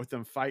talking about with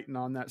them fighting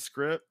on that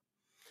script.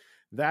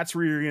 That's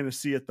where you're going to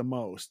see it the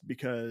most,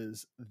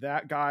 because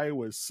that guy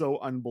was so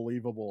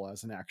unbelievable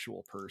as an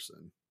actual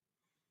person.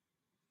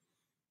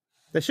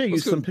 They should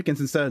use some Pickens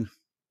instead.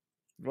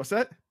 What's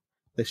that?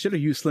 They should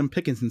have used Slim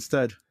Pickens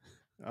instead.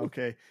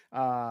 Okay.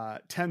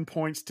 10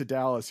 points to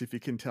Dallas if you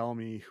can tell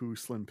me who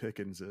Slim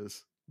Pickens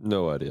is.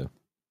 No idea.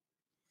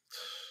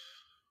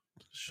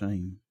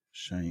 Shame.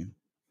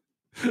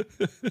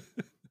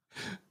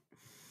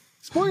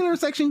 Spoiler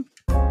section.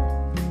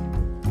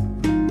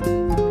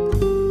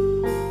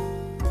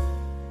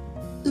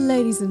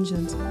 Ladies and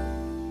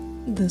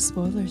gentlemen, the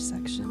spoiler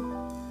section.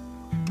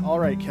 All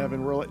right,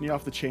 Kevin, we're letting you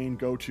off the chain.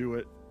 Go to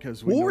it.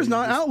 Because War is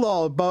not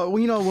outlawed, but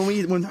when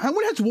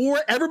has war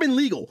ever been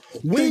legal?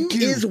 When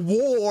is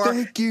war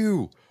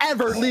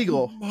ever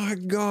legal? Oh my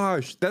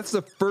gosh, that's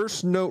the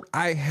first note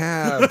I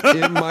have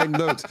in my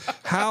notes.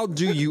 How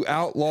do you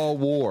outlaw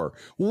war?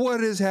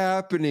 What is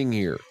happening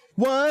here?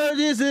 What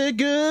is it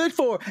good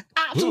for?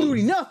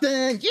 Absolutely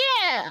nothing.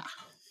 Yeah.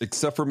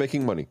 Except for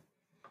making money.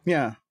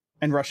 Yeah,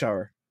 and rush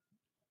hour.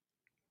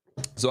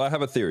 So I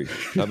have a theory.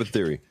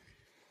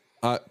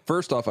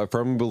 First off, I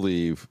firmly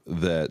believe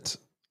that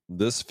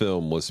this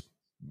film was,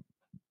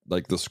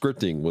 like, the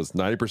scripting was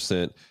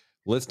 90%.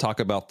 Let's talk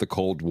about the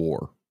Cold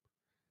War,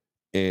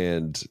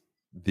 and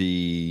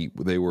they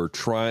were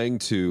trying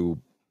to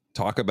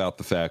talk about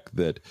the fact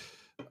that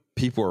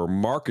people are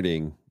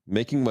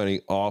making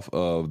money off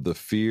of the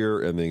fear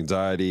and the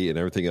anxiety and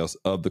everything else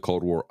of the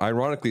Cold War.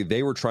 Ironically,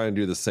 they were trying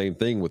to do the same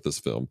thing with this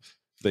film.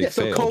 They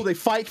failed. So cold. They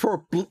fight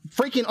for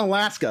freaking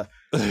Alaska.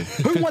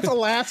 Who wants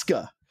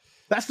Alaska?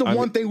 That's the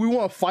one thing we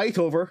want to fight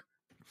over.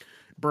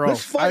 Bro,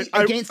 let's fight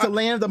against the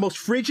land of the most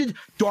frigid,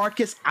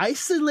 darkest,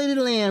 isolated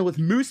land with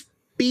moose,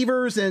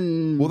 beavers,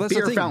 and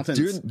beer fountains.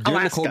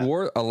 During the Cold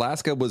War,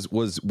 Alaska was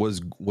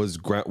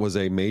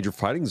a major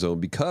fighting zone,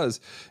 because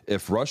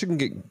if Russia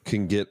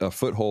can get a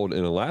foothold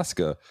in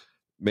Alaska,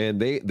 man,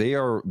 they're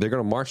going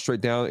to march straight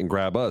down and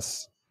grab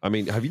us. I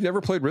mean, have you never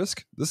played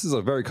Risk? This is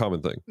a very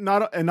common thing.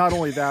 Not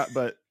only that,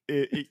 but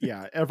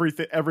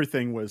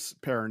everything was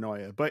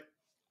paranoia. But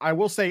I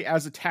will say,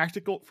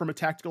 from a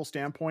tactical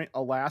standpoint,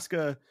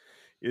 Alaska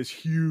is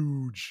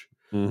huge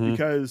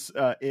because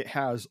it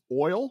has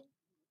oil,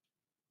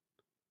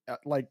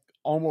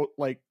 almost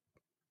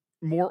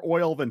more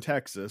oil than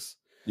Texas.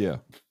 Yeah.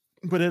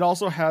 But it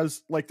also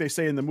has, like they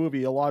say in the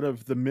movie, a lot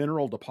of the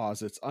mineral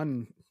deposits,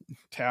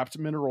 untapped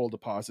mineral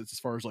deposits, as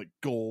far as like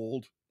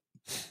gold.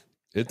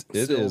 It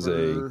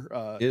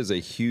is a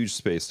huge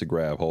space to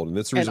grab hold, and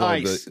that's the reason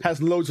why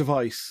has loads of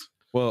ice.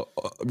 Well,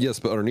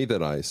 yes, but underneath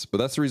that ice. But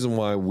that's the reason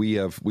why we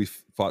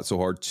fought so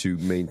hard to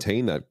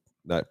maintain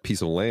that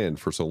piece of land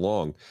for so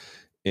long.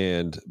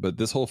 But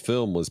this whole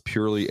film was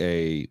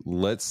purely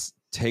let's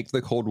take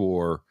the Cold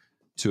War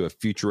to a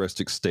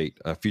futuristic state,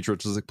 a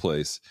futuristic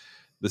place.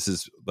 This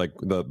is like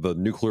the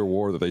nuclear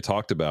war that they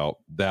talked about.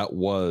 That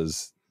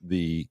was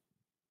the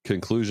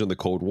conclusion of the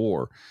Cold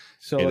War.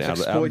 So and out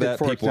of that,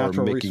 people are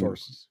making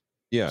resources.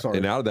 Yeah,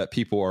 and out of that,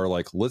 people are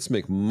like, let's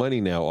make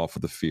money now off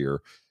of the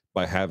fear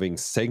by having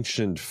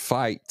sanctioned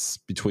fights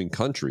between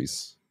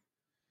countries.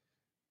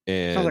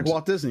 And sounds like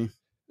Walt Disney.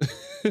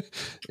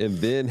 And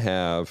then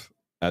have,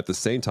 at the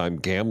same time,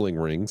 gambling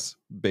rings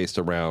based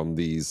around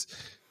these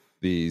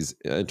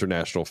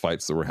international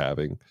fights that we're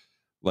having.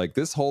 Like,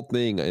 this whole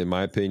thing, in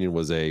my opinion,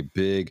 was a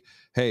big,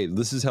 hey,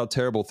 this is how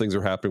terrible things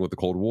are happening with the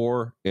Cold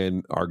War,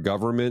 and our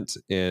government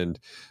and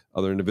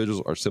other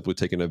individuals are simply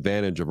taking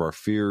advantage of our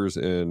fears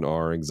and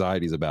our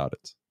anxieties about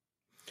it.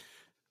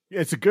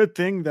 It's a good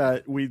thing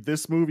that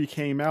this movie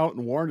came out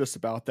and warned us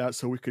about that,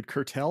 so we could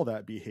curtail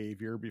that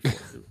behavior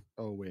before.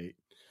 Oh, wait.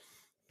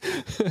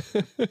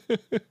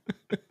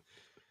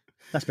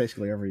 That's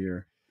basically every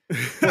year.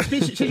 Well,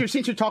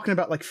 since you're talking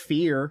about like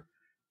fear,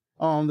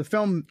 the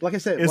film, like I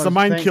said, it's a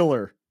mind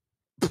killer.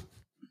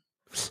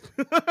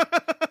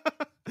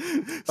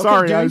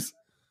 Sorry, guys.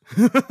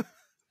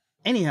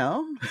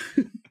 Anyhow,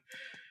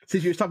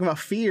 since you're talking about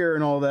fear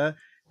and all that,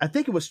 I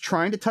think it was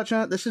trying to touch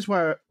on it. This is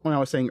why when I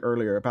was saying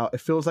earlier about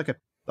it feels like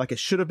it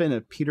should have been a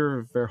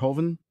Peter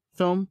Verhoeven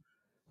film,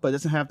 but it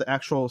doesn't have the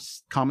actual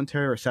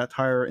commentary or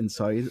satire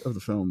inside of the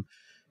film.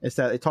 It's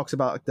that it talks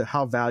about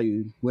how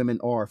valued women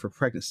are for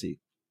pregnancy,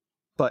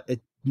 but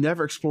it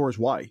never explores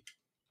why.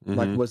 Mm-hmm.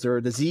 Like, was there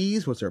a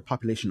disease? Was there a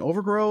population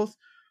overgrowth?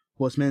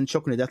 Was men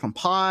choking to death on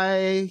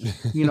pie?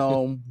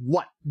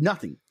 What?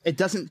 Nothing. It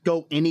doesn't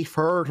go any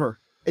further.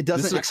 It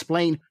doesn't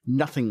explain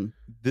nothing.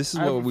 This is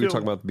what we were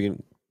talking about at the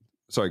beginning.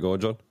 Sorry, go on,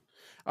 John.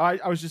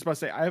 I was just about to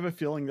say, I have a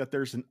feeling that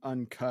there's an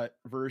uncut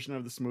version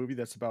of this movie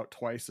that's about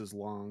twice as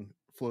long,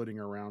 floating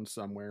around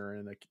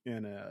somewhere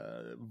in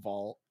a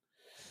vault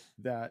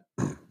that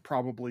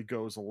probably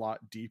goes a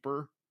lot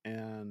deeper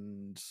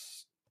and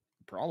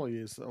probably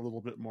is a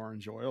little bit more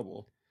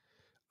enjoyable.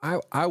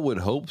 I would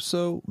hope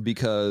so,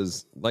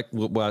 because like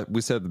what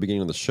we said at the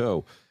beginning of the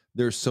show,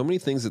 there's so many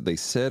things that they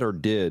said or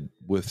did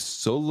with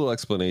so little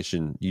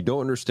explanation. You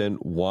don't understand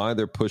why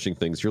they're pushing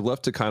things. You're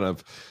left to kind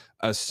of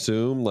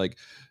assume, like,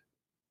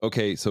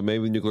 okay, so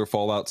maybe nuclear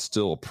fallout's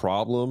still a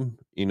problem,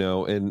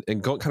 and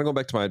kind of going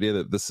back to my idea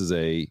that this is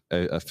a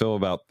film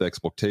about the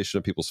exploitation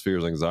of people's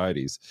fears and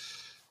anxieties.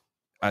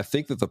 I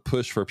think that the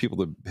push for people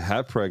to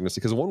have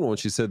pregnancy, because one woman,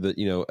 she said that,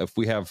 if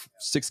we have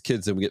 6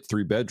 kids, then we get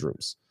 3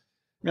 bedrooms.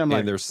 Yeah, I'm like,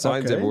 and there's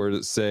signs okay. everywhere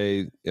that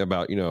say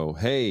about,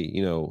 hey,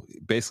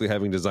 basically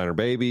having designer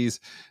babies,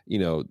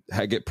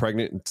 get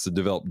pregnant to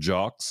develop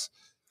Jox.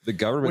 The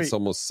government's Wait,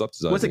 almost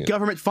subsidizing Was it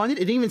government funded?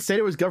 It didn't even say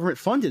it was government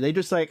funded. They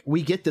just like,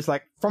 we get this,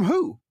 like, from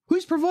who?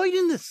 Who's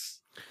providing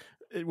this?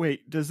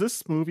 Wait, does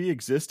this movie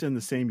exist in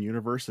the same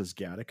universe as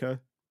Gattaca?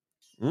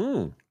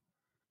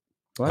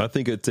 What? I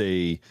think it's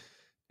a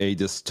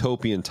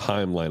dystopian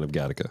timeline of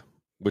Gattaca,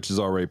 which is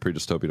already pretty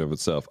dystopian of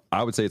itself.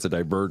 I would say it's a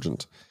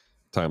divergent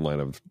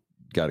timeline of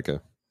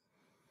Gattaca.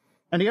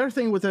 And the other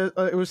thing with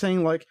it was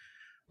saying like,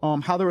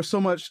 how there was so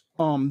much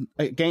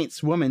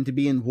against women to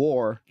be in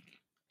war.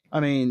 I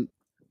mean,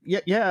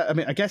 yeah. I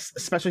mean, I guess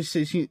especially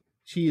since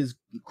she is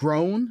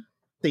grown,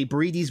 they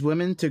breed these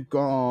women to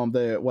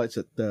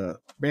the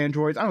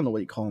androids. I don't know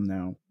what you call them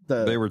now.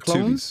 They were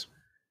clones?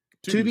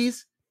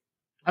 Tubies.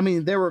 I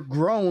mean, they were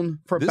grown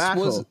for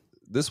battle.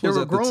 This was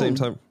at the same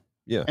time,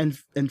 yeah,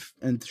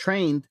 and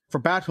trained for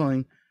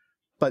battling,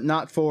 but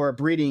not for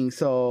breeding.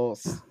 So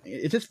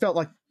it just felt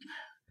like,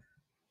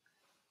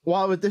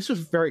 while this was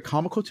very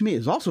comical to me, it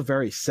was also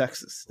very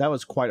sexist. That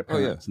was quite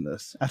apparent in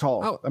this at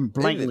all. I'm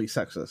blatantly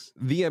sexist.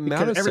 The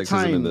amount of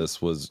sexism in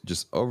this was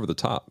just over the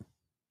top.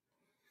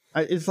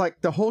 It's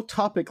like the whole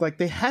topic, like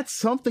they had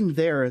something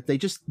there, they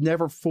just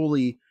never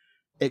fully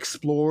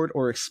explored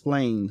or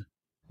explained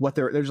what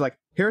they're just like,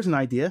 here's an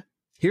idea,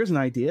 here's an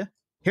idea,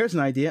 here's an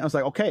idea. I was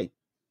like, okay,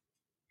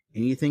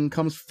 anything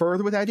comes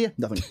further with the idea?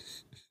 Nothing.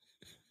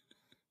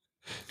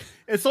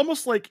 It's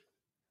almost like,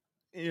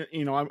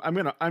 I'm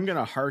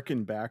gonna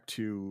harken back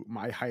to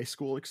my high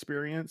school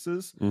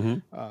experiences.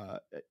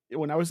 Mm-hmm.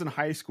 When I was in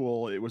high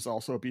school, it was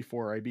also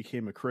before I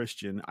became a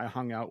Christian. I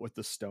hung out with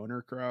the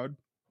stoner crowd.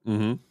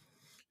 Mm-hmm.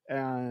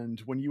 And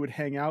when you would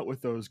hang out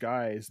with those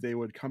guys, they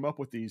would come up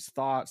with these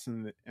thoughts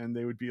and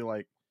they would be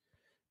like,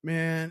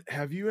 man,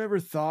 have you ever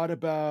thought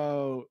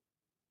about,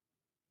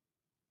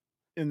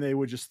 and they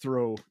would just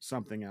throw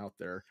something out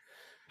there.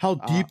 How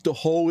deep the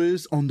hole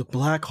is on the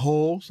black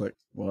hole. It's like,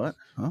 what?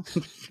 Huh?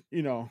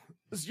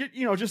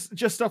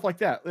 Just stuff like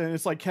that. And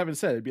it's like Kevin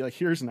said, it'd be like,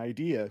 here's an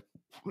idea.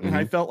 Mm-hmm. And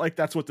I felt like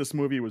that's what this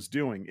movie was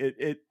doing.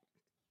 It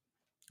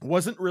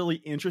wasn't really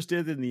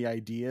interested in the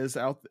ideas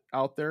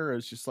out there. It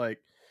was just like,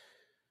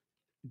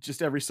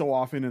 just every so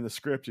often in the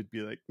script, it'd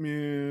be like,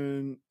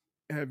 man,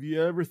 have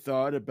you ever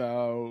thought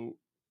about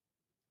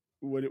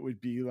what it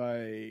would be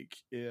like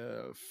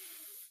if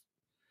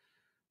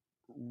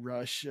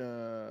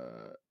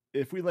Russia,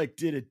 if we like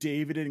did a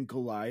David and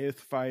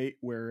Goliath fight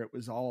where it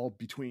was all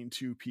between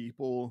two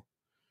people,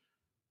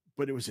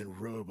 but it was in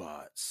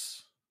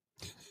robots?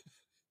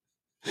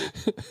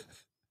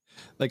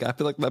 Like, I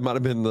feel like that might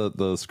have been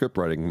the script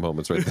writing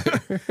moments right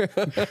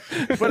there.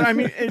 But I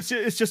mean, it's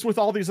just with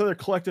all these other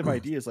collective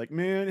ideas. Like,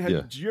 man,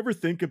 did you ever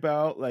think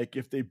about like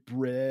if they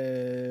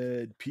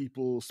bred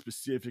people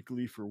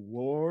specifically for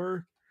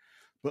war,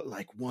 but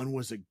like one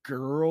was a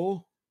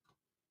girl?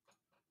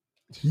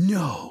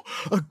 No,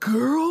 a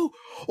girl?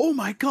 Oh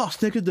my gosh,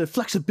 think of the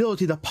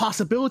flexibility, the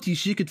possibility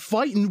she could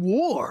fight in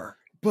war.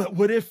 But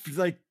what if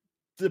like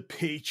the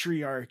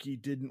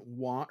patriarchy didn't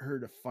want her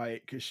to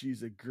fight because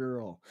she's a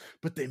girl,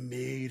 but they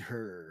made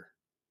her?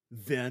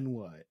 Then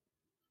what?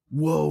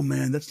 Whoa,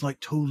 man, that's like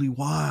totally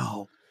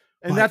wild.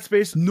 And like, that's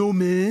basically no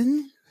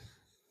men.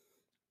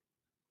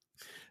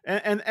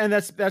 And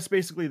that's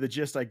basically the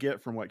gist I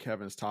get from what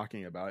Kevin's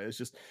talking about. It's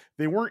just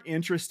they weren't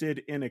interested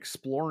in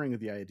exploring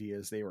the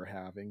ideas they were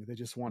having. They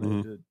just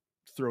wanted to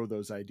throw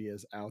those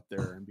ideas out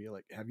there and be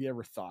like, have you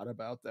ever thought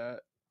about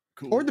that?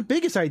 Cool. Or the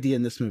biggest idea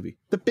in this movie,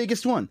 the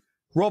biggest one,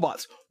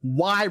 robots.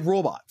 Why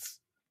robots?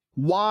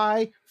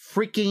 Why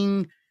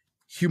freaking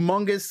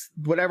humongous,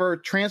 whatever,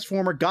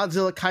 Transformer,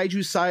 Godzilla,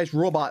 Kaiju sized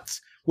robots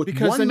with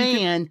because one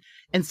man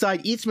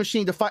inside each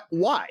machine to fight?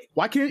 Why?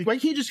 Why can't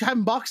you just have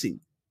them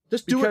boxing?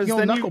 Just do it,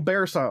 knuckle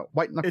bear style,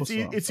 white knuckle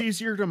style. It's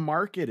easier to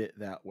market it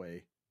that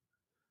way.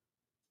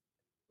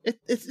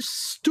 It's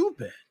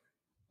stupid.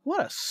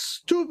 What a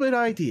stupid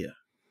idea.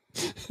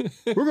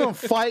 We're going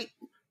to fight.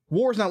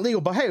 War's not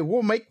legal, but hey,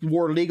 we'll make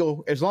war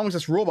legal as long as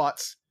it's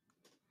robots.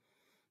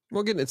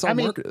 Well, again, it's all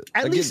marketed.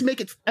 At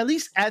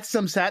least add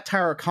some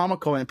satire or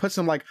comical and put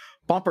some like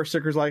bumper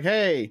stickers like,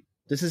 hey,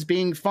 this is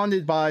being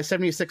funded by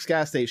 76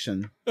 gas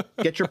station.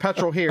 Get your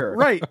petrol here.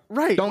 Right.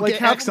 Don't like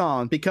get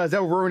Exxon because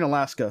they'll ruin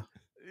Alaska.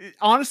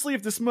 Honestly,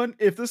 if this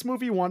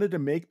movie wanted to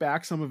make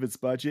back some of its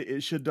budget,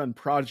 it should have done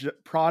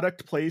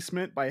product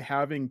placement by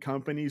having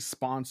companies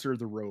sponsor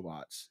the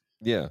robots.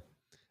 Yeah.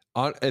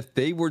 If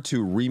they were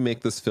to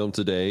remake this film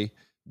today,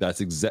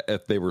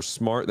 if they were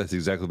smart, that's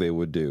exactly what they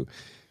would do.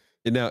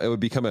 And now it would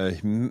become a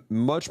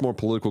much more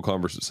political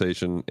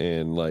conversation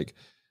and like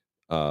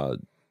to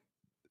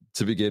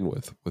begin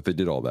with, if they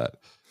did all that.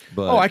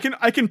 But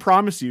I can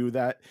promise you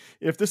that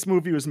if this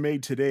movie was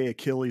made today,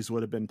 Achilles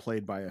would have been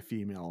played by a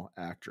female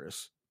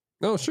actress.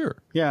 Oh, sure.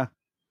 Yeah.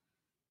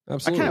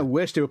 Absolutely. I kind of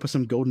wish they would put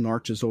some golden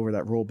arches over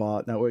that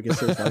robot. That way it gets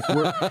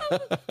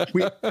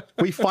like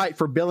we fight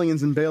for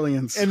billions and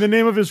billions. And the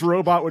name of his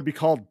robot would be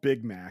called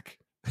Big Mac.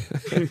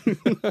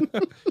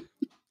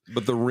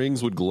 But the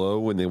rings would glow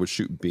when they would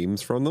shoot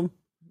beams from them.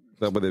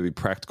 That way they'd be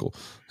practical.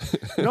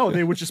 No,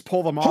 they would just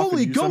pull them off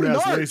Holy and use them golden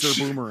as arch!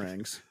 laser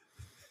boomerangs.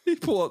 He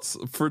pull out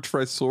French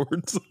fry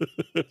swords.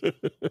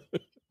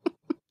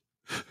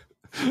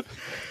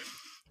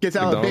 Gets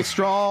out a big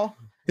straw.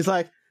 He's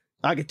like,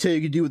 I can tell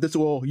you can do with this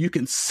oil. You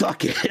can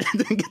suck it.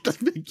 And then get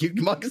the big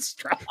humongous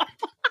straw.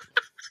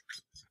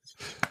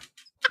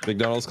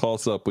 McDonald's, call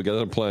us up. We got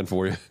a plan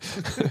for you.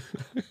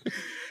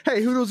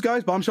 Hey, who are those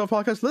guys? Bombshell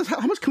Podcast.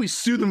 How much can we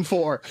sue them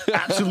for?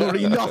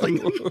 Absolutely nothing.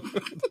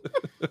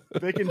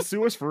 They can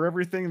sue us for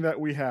everything that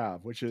we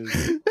have, which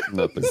is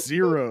Nothing.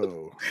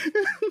 0.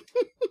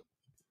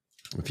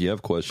 If you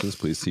have questions,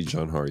 please see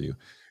John Haryu.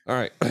 All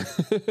right.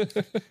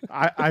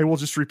 I will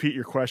just repeat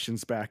your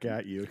questions back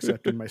at you,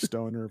 except in my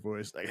stoner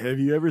voice. Like, have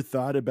you ever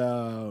thought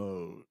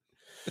about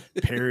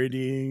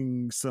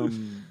parodying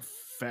some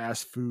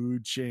fast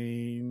food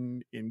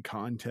chain in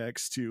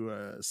context to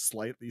a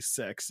slightly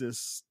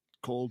sexist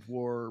Cold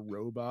War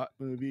robot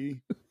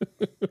movie?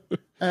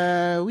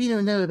 We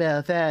don't know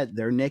about that.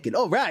 They're naked.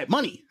 Oh, right.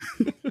 Money.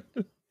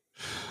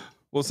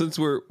 Well, since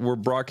we're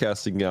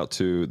broadcasting out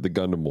to the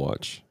Gundam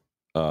Watch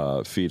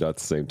feed at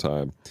the same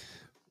time,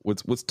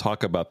 let's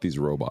talk about these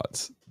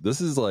robots.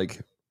 This is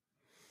like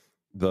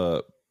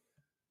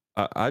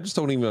I just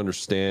don't even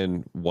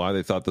understand why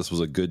they thought this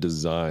was a good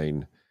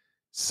design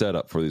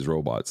setup for these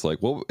robots. Like,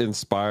 what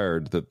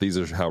inspired that these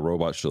are how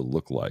robots should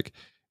look like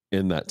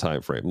in that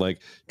time frame?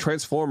 Like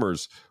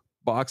Transformers,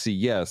 boxy,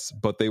 yes,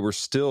 but they were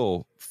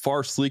still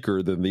far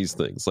sleeker than these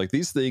things. Like,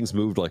 these things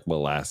moved like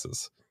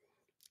molasses.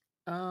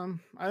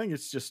 I think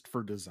it's just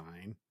for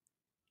design.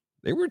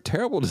 They were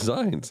terrible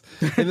designs.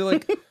 And they're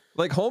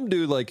like Home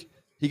Dude, like,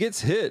 he gets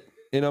hit,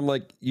 and I'm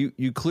like,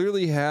 you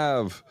clearly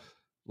have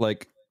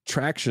like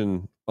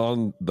traction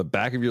on the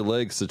back of your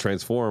legs to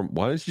transform.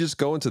 Why don't you just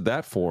go into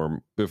that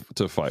form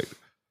to fight?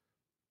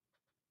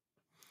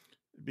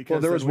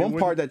 Because there was one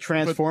part that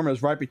transformed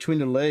was right between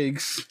the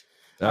legs.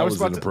 That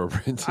was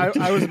inappropriate.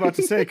 I was about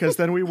to say, because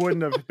then we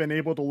wouldn't have been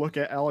able to look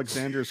at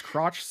Alexander's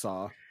crotch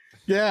saw.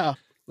 Yeah.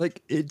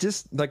 Like, it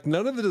just, like,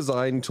 none of the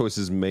design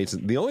choices made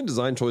sense. The only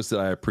design choice that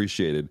I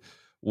appreciated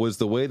was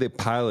the way they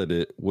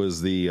piloted it,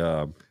 was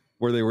the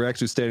where they were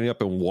actually standing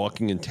up and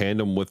walking in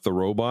tandem with the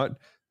robot.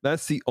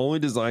 That's the only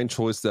design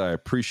choice that I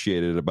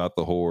appreciated about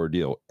the whole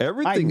ordeal.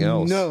 Everything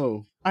else.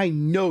 I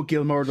know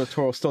Guillermo del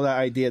Toro stole that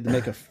idea to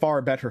make a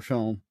far better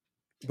film.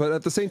 But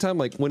at the same time,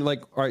 like, when,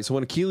 like, all right, so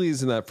when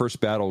Achilles in that first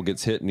battle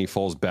gets hit and he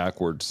falls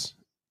backwards,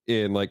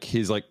 and like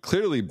he's like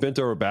clearly bent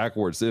over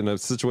backwards in a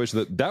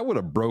situation that would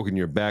have broken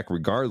your back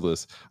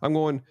regardless. I'm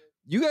going,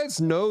 you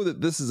guys know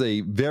that this is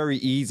a very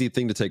easy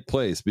thing to take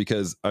place,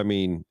 because I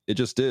mean, it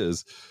just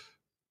is.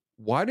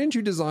 Why didn't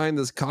you design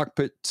this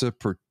cockpit to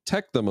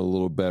protect them a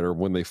little better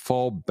when they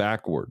fall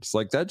backwards?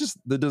 Like, that just,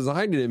 the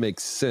design didn't make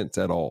sense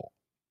at all.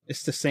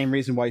 It's the same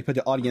reason why you put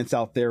the audience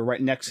out there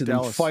right next to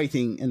them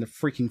fighting in the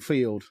freaking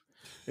field.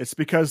 It's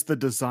because the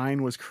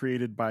design was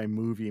created by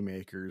movie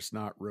makers,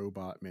 not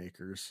robot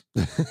makers.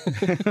 It's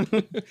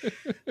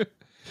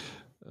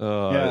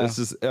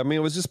just, I mean,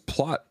 it was just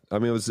plot. I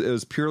mean, it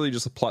was purely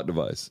just a plot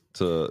device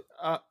to.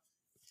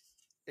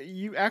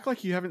 You act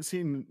like you haven't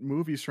seen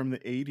movies from the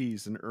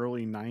 80s and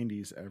early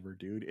 90s ever,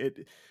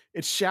 dude.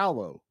 It's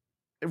shallow.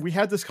 We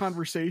had this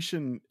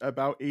conversation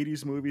about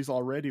 80s movies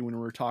already when we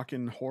were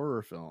talking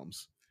horror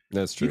films.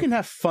 That's true. You can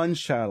have fun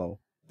shallow.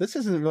 This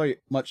isn't really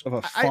much of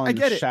a fun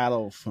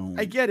shallow film.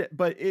 I get it,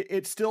 but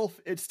it still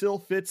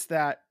fits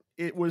that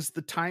it was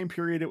the time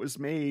period it was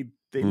made.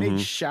 They made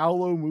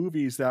shallow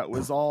movies that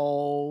was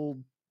all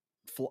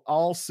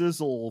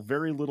sizzle,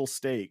 very little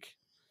steak.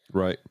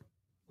 Right.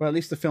 Well, at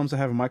least the films I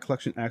have in my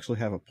collection actually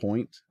have a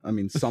point. I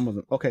mean, some of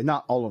them. Okay,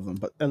 not all of them,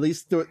 but at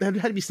least there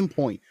had to be some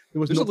point.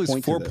 There's at no least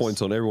point 4 to this.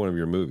 points on every one of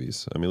your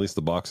movies. I mean, at least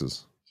the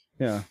boxes.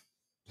 Yeah.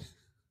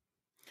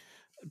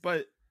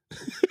 But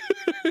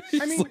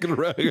I mean, looking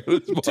around at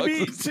his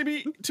boxes.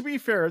 to be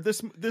fair,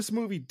 this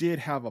movie did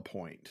have a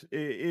point.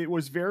 It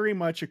was very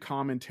much a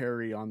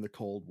commentary on the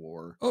Cold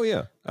War. Oh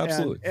yeah,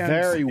 absolutely. And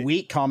very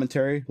weak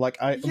commentary. Like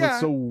it was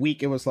so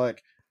weak. It was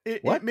like,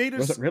 what? It made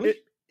was it really?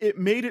 It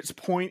made its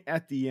point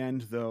at the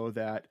end, though,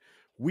 that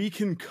we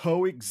can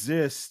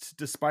coexist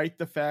despite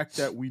the fact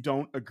that we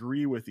don't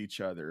agree with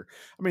each other.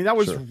 I mean, that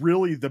was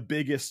really the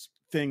biggest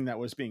thing that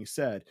was being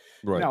said.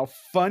 Right. Now,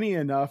 funny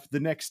enough,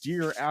 the next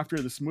year after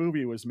this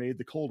movie was made,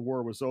 the Cold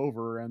War was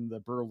over and the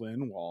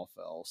Berlin Wall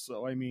fell.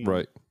 So, I mean,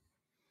 right.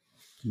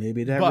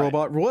 Maybe that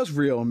robot was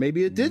real.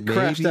 Maybe it did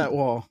crash that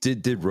wall.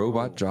 Did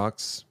Robot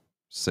Jox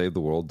save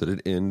the world? Did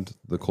it end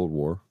the Cold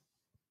War?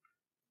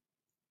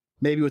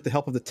 Maybe with the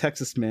help of the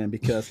Texas man,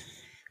 because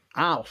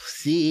I'll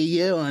see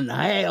you in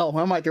hell.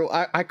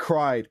 I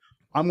cried.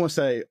 I'm going to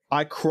say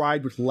I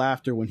cried with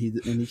laughter when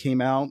he came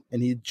out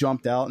and he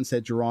jumped out and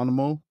said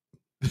Geronimo.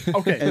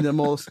 Okay. In the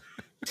most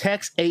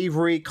Tex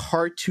Avery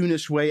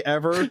cartoonish way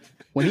ever.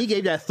 When he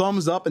gave that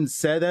thumbs up and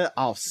said that,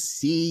 I'll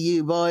see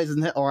you boys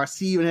in hell, or I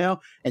see you in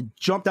hell, and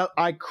jumped out,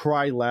 I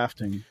cried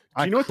laughing.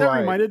 Do you know what that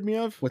reminded me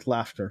of? With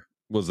laughter.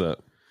 What's that?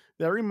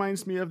 That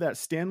reminds me of that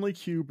Stanley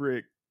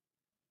Kubrick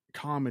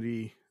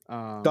comedy,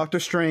 Doctor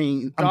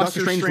Strange.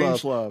 Doctor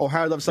Strangelove. Or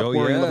How I Love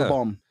Submarine Love a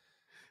Bomb.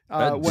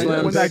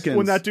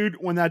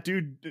 When that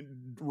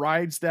dude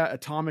rides that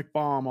atomic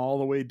bomb all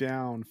the way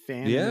down,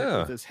 fanning it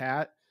with his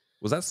hat.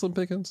 Was that Slim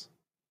Pickens?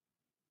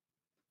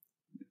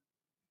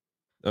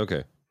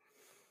 Okay.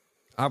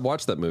 I've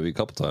watched that movie a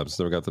couple times.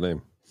 Never got the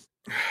name.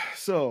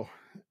 So,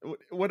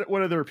 what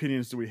other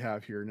opinions do we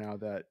have here now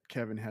that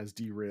Kevin has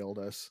derailed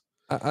us?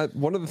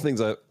 One of the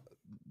things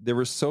there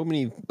were so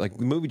many, like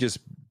the movie just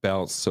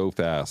bounced so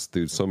fast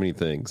through so many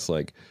things.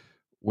 Like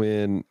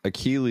when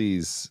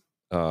Achilles,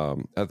 at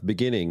the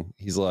beginning,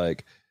 he's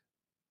like,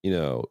 you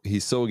know,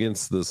 he's so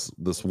against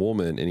this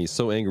woman and he's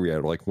so angry at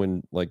her. Like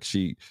when, like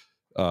he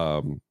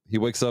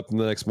wakes up the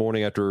next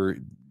morning after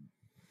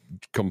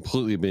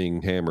completely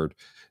being hammered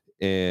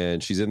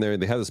and she's in there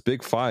and they have this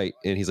big fight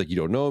and he's like, you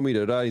don't know me,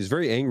 he's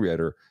very angry at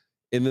her.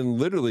 And then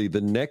literally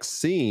the next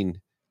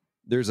scene,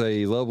 there's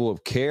a level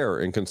of care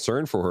and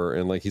concern for her.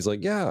 And like, he's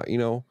like, yeah, you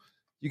know,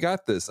 you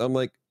got this. I'm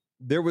like,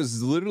 there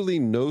was literally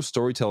no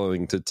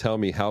storytelling to tell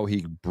me how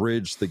he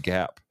bridged the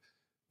gap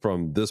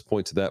from this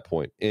point to that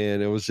point.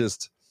 And it was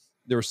just,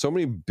 there were so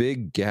many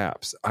big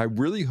gaps. I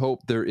really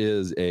hope there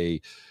is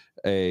a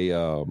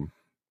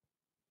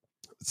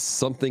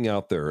something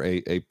out there,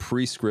 a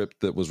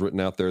prescript that was written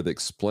out there that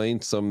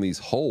explained some of these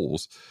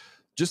holes,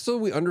 just so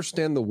we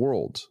understand the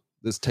world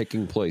that's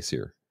taking place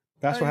here.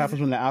 That's what happens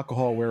when the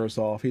alcohol wears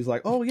off. He's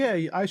like, oh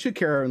yeah, I should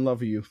care and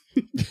love you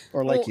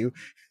or like you.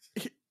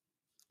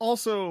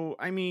 Also,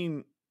 I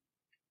mean,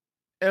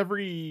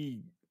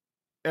 every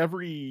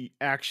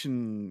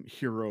action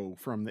hero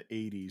from the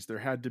 80s, there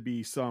had to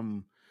be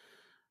some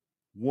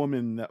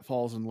woman that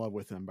falls in love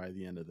with him by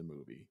the end of the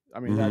movie. I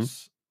mean,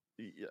 that's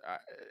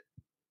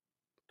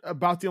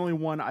about the only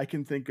one I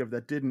can think of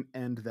that didn't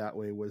end that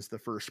way was the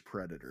first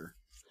Predator.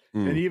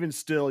 And even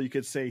still, you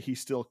could say he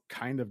still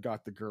kind of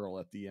got the girl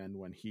at the end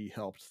when he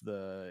helped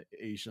the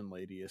Asian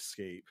lady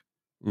escape.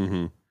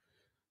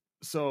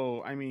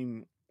 So, I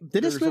mean,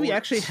 did this movie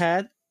actually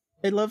had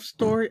a love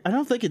story? I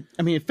don't think it.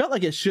 I mean, it felt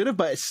like it should have,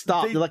 but it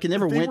stopped. Like it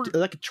never went.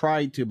 Like it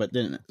tried to, but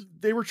didn't.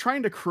 They were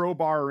trying to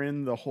crowbar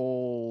in the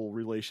whole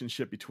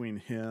relationship between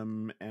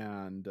him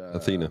and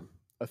Athena.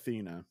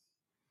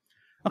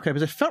 Okay,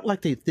 but it felt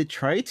like they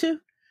tried to,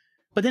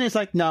 but then it's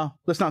like, no,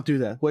 let's not do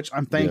that. Which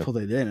I'm thankful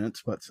they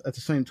didn't. But at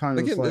the same time,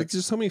 again, like, there's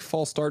just so many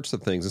false starts to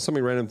things and so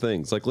many random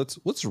things. Like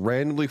let's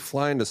randomly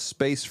fly into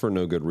space for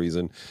no good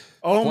reason.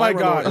 Oh my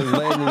god! And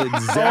land in the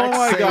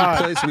exact same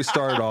place we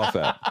started off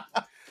at.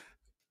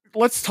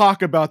 Let's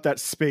talk about that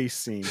space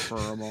scene for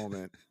a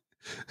moment.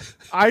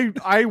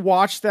 I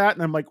watched that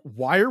and I'm like,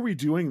 why are we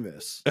doing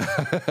this?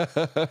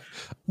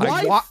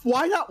 Why not?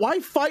 Why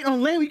fight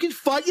on land? We can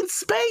fight in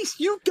space.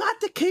 You got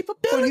the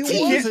capability.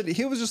 But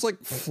he was just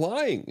like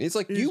flying. It's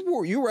like you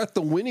were at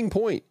the winning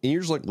point and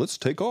you're just like, let's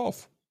take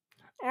off.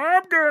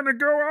 I'm gonna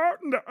go out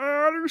into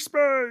outer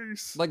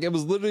space. Like it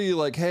was literally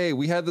like, hey,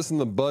 we had this in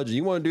the budget.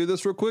 You want to do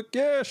this real quick?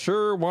 Yeah,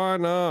 sure. Why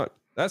not?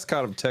 That's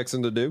kind of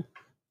Texan to do.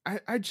 I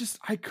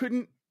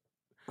couldn't.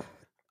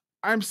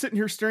 I'm sitting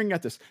here staring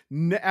at this.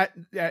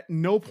 At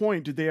no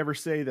point did they ever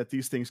say that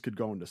these things could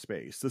go into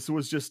space. This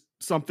was just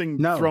something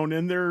thrown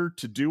in there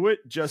to do it,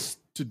 just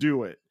to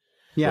do it.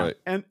 Yeah. Right.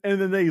 And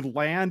then they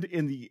land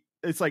in the,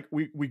 it's like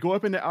we go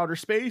up into outer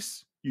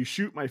space, you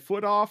shoot my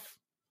foot off,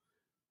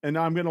 and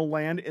now I'm going to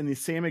land in the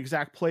same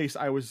exact place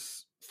I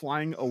was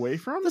flying away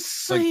from. The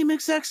same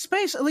exact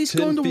space. At least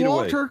go into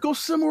water. Away. Go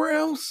somewhere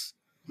else.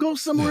 Go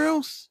somewhere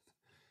else.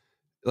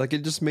 Like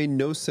it just made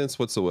no sense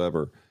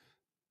whatsoever.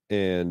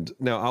 And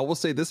now I will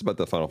say this about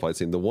the final fight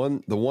scene. The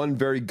one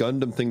very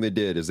Gundam thing they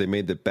did is they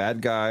made the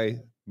bad guy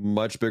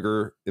much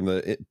bigger in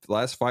the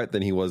last fight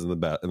than he was in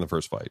the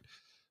first fight,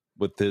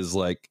 with his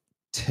like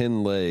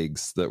 10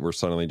 legs that were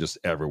suddenly just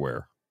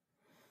everywhere.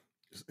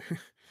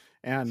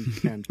 and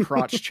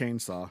crotch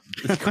chainsaw.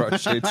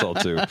 Crotch chainsaw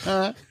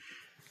too.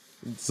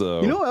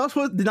 So you know what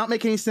else did not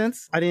make any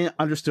sense? I didn't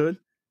understood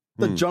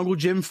the jungle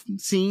gym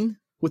scene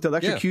with the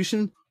electrocution.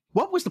 Yeah.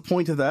 What was the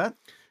point of that?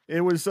 It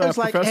was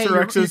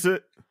Professor X's.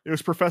 It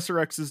was Professor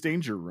X's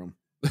danger room.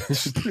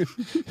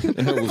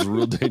 It was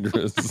real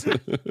dangerous.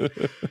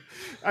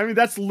 I mean,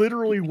 that's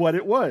literally what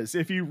it was.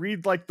 If you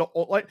read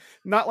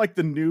not like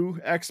the new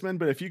X-Men,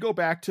 but if you go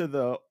back to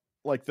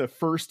the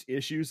first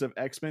issues of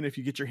X-Men, if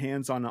you get your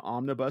hands on an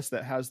omnibus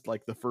that has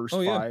like the first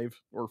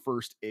 5 or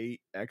first 8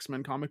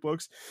 X-Men comic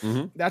books,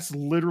 that's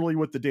literally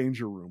what the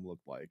danger room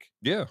looked like.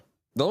 Yeah.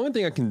 The only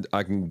thing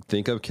I can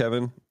think of,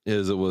 Kevin,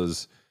 is it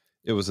was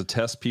to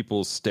test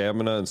people's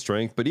stamina and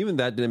strength, but even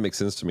that didn't make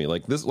sense to me.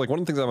 Like this, like one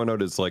of the things I've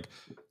noticed is like,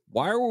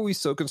 why were we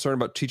so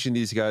concerned about teaching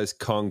these guys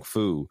kung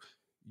fu?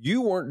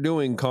 You weren't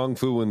doing kung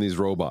fu in these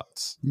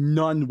robots.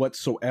 None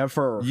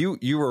whatsoever.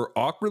 You were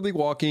awkwardly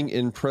walking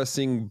and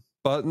pressing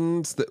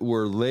buttons that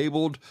were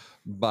labeled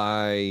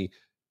by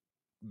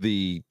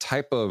the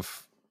type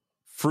of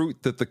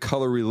fruit that the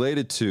color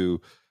related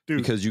to,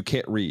 because you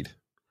can't read.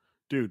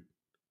 Dude,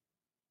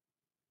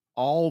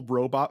 all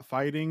robot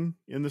fighting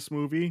in this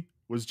movie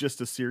was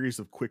just a series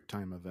of quick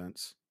time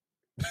events.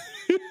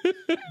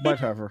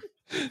 Whatever.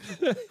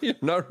 You're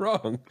not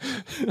wrong.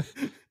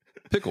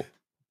 Pickle,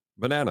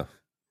 banana,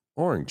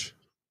 orange.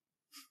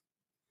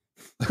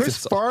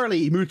 Chris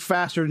Farley moved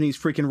faster than these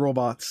freaking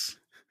robots.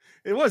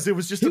 It was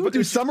just He would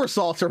do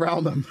somersaults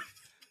around them.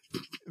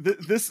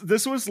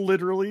 This was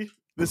literally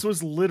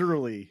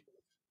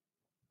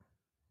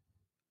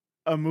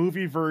a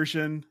movie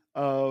version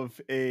of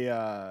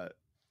a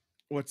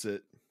what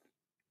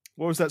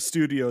was that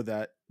studio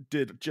that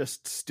did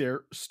just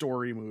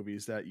story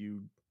movies that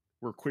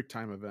were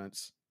QuickTime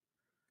events?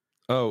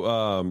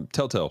 Oh,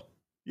 Telltale.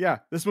 Yeah,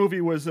 this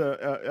movie was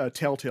a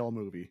Telltale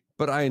movie.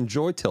 But I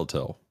enjoy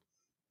Telltale.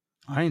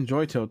 I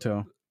enjoy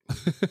Telltale.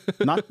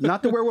 not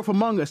the Werewolf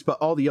Among Us, but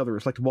all the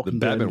others, like the Walking Dead.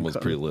 The Batman was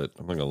pretty lit.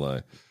 I'm not gonna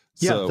lie.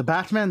 Yeah, So, the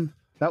Batman,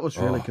 that was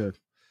really good.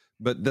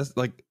 But that's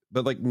like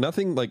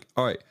nothing. Like,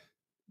 all right,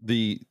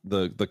 the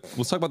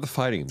let's talk about the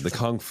fighting, the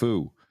kung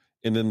fu,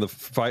 and then the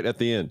fight at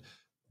the end.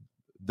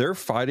 Their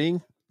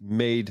fighting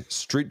made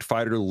Street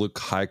Fighter look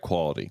high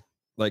quality.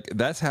 Like,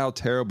 that's how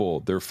terrible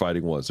their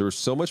fighting was. There was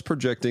so much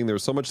projecting. There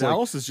was so much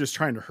Dallas is just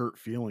trying to hurt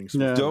feelings.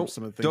 Yeah. With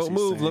some of the things don't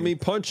move. saying. Let me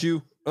punch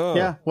you.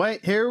 Yeah,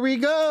 wait, here we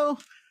go.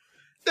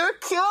 They're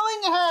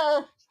killing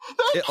her.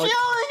 They're killing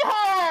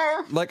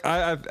her. Like,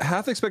 I've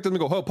half expected them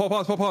to go, oh,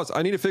 pause.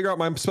 I need to figure out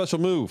my special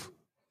move.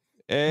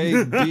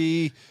 A,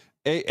 B,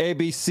 A,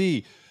 B,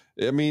 C.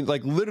 I mean,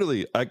 like,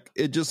 literally,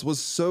 it just was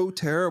so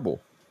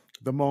terrible.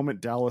 The moment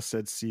Dallas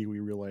said C,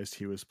 we realized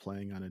he was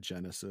playing on a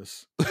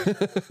Genesis.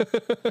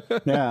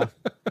 Yeah.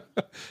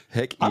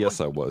 Heck, yes,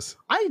 I was.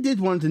 I did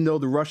want to know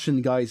the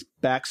Russian guy's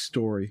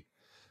backstory.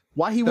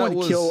 Why he wanted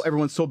to kill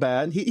everyone so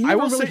bad. He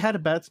never really had a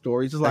bad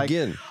story. He's just like,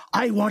 again,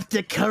 I want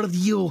to kill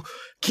you.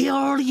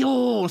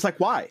 It's like,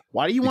 why?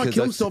 Why do you want to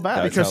kill him so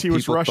bad? Because he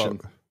was Russian.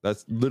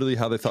 That's literally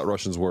how they thought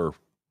Russians were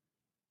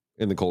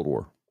in the Cold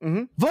War.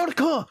 Mm-hmm.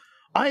 Vodka!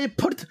 I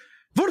put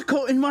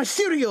vodka in my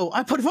cereal.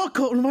 I put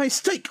vodka on my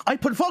steak. I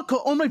put vodka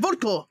on my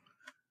vodka.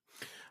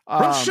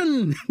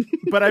 Russian!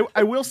 But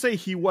I will say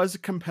he was a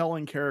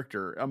compelling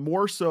character,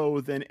 more so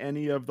than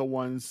any of the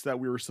ones that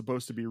we were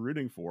supposed to be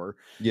rooting for.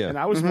 Yeah. And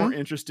I was more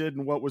interested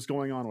in what was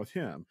going on with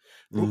him.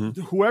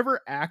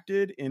 Whoever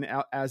acted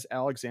as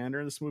Alexander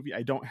in this movie,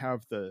 I don't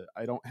have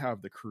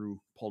the crew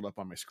pulled up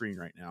on my screen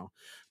right now,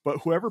 but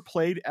whoever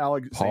played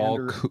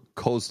Alexander, Paul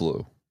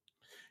Kozlo,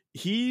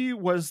 he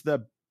was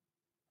the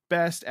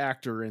best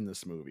actor in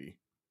this movie.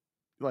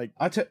 Like,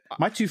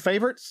 my two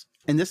favorites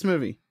in this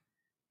movie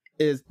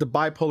is the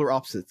bipolar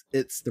opposites.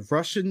 It's the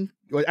Russian.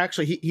 Well,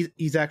 actually,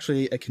 he's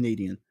actually a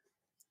Canadian,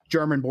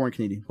 German-born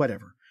Canadian,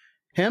 whatever.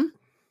 Him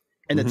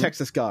and the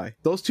Texas guy.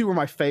 Those two were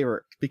my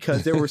favorite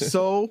because there were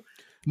so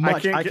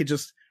much I could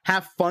just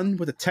have fun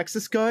with the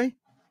Texas guy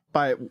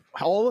by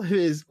all of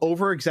his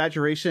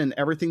over-exaggeration and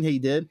everything he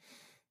did.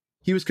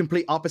 He was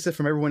complete opposite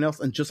from everyone else,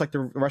 and just like the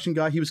Russian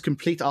guy, he was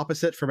complete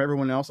opposite from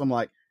everyone else. I'm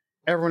like,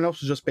 everyone else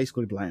was just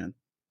basically bland.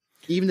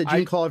 Even the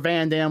Jean-Claude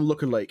Van Damme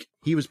lookalike,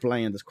 he was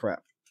bland as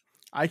crap.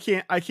 I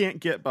can't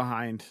get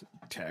behind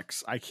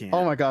Tex. I can't.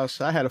 Oh my gosh,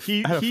 I had a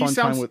fun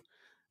time with.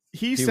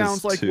 He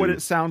sounds like what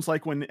it sounds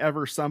like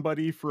whenever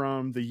somebody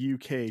from the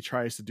UK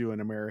tries to do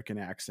an American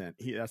accent.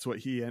 That's what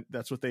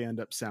they end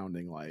up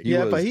sounding like.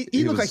 But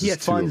he looked like he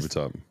had fun.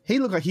 He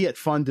looked like he had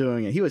fun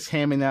doing it. He was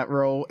hamming that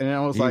role, and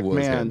I was like,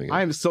 man,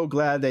 I am so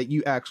glad that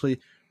you actually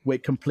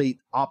went complete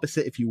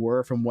opposite, if you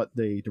were, from what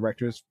the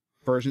director's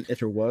version, if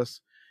there was,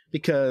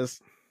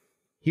 because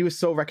he was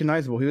so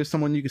recognizable. He was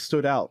someone you could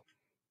stood out.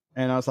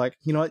 And I was like,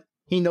 you know what?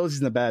 He knows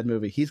he's in a bad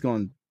movie. He's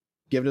going to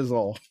give it his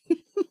all.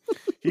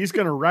 He's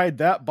going to ride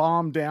that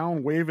bomb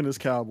down, waving his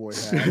cowboy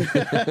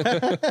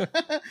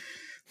hat.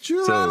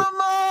 So,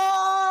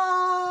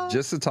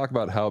 just to talk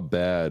about how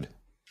bad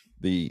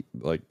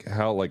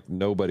how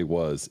nobody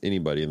was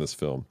anybody in this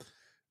film.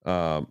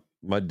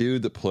 My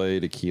dude that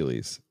played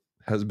Achilles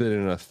has been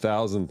in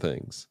 1,000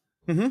 things,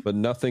 but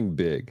nothing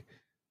big.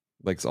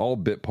 Like, it's all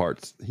bit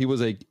parts. He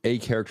was a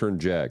character in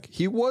Jag.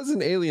 He was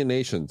in Alien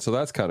Nation, so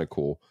that's kind of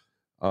cool.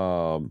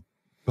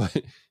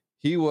 But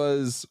he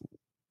was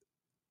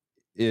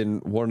in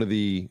one of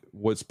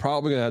what's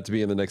probably gonna have to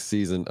be in the next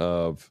season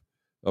of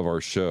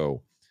our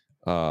show.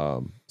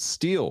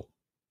 Steel.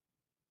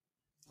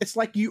 It's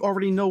like you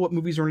already know what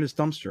movies are in this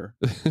dumpster.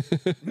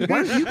 Why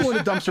don't you go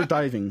into dumpster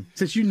diving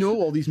since you know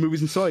all these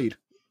movies inside?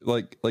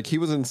 Like he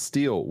was in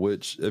Steel,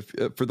 which if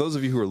for those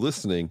of you who are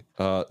listening,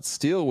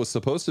 Steel was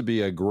supposed to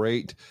be a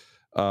great.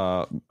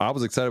 I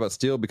was excited about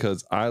Steel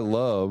because I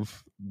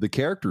love the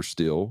character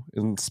Steel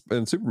in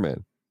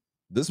Superman.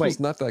 This was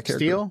not that character.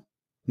 Steel,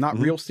 not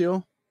real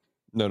Steel.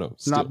 No,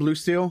 Steel. Not blue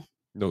Steel.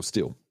 No,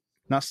 Steel.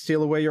 Not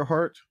steal away your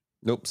heart.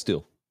 Nope,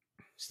 Steel.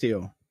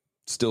 Steel.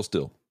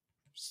 Still.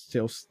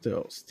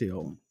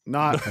 Steel.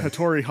 Not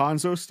Hattori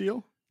Hanzo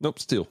Steel. Nope,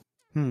 Steel.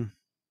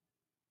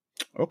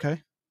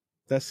 Okay.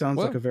 That sounds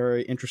like a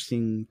very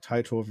interesting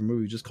title of a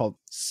movie, just called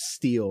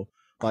Steel.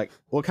 Like,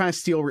 what kind of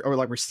steel? Or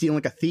like we're stealing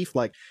like a thief,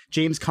 like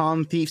James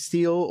Caan Thief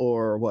Steel,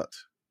 or what?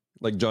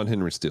 Like John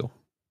Henry Steel.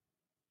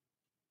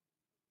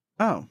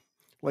 Oh.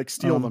 Like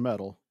Steel the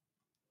Metal.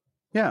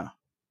 Yeah.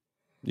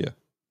 Yeah.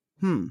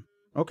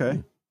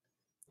 Okay.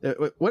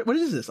 What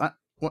is this?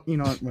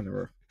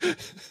 Whatever.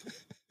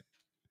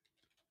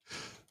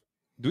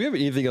 Do we have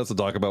anything else to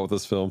talk about with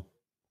this film?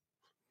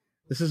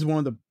 This is one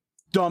of the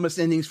dumbest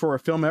endings for a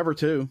film ever,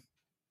 too.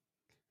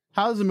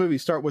 How does a movie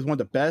start with one of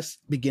the best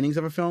beginnings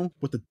of a film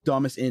with the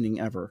dumbest ending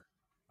ever?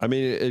 I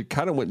mean, it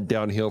kind of went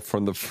downhill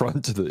from the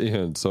front to the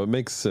end, so it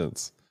makes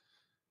sense.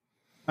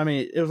 I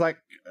mean, it was like...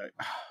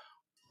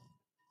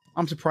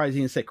 I'm surprised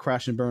he didn't say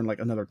crash and burn like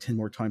another 10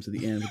 more times at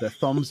the end with that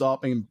thumbs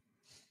up. And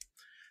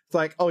it's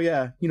like, oh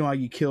yeah, you know how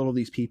you killed all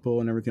these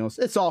people and everything else.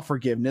 It's all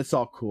forgiven. It's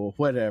all cool.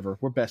 Whatever.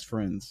 We're best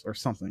friends or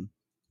something.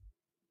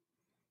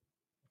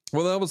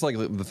 Well, that was like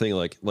the thing.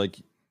 Like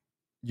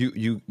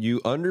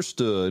you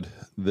understood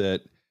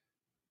that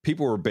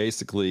people were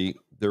basically,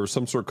 there was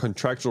some sort of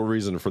contractual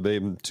reason for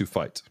them to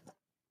fight.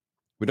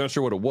 We're not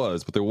sure what it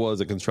was, but there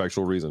was a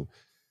contractual reason.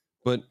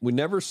 But we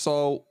never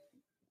saw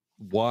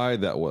why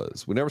that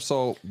was. We never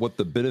saw what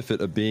the benefit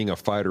of being a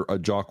fighter, a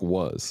jock,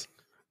 was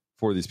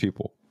for these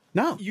people.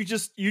 No, you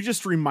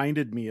just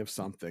reminded me of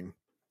something.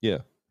 Yeah.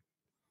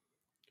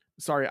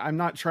 Sorry, I'm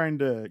not trying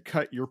to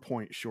cut your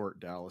point short,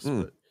 Dallas,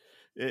 but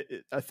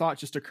a thought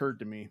just occurred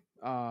to me.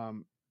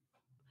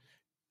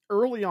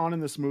 Early on in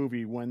this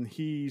movie, when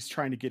he's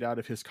trying to get out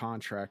of his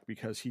contract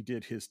because he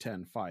did his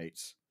 10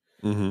 fights,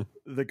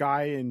 the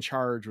guy in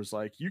charge was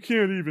like, "You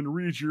can't even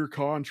read your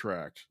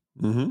contract."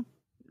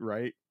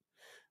 Right?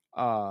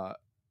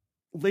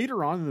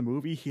 Later on in the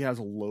movie, he has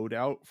a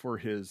loadout for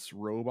his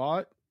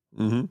robot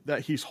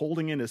that he's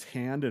holding in his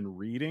hand and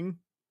reading.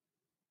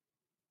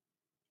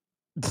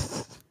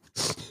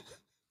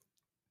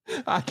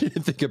 I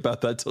didn't think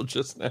about that till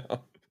just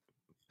now.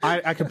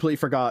 I completely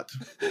forgot.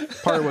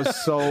 Part was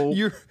so...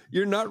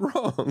 You're not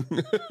wrong.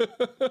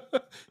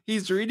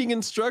 He's reading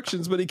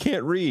instructions, but he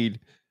can't read.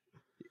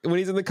 When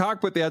he's in the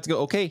cockpit, they have to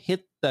go, okay,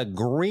 hit the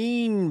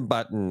green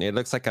button. It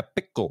looks like a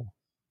pickle.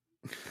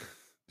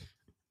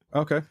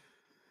 Okay.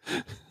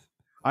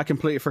 I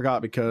completely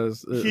forgot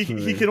because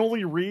he can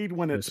only read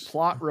when it's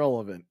plot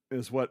relevant,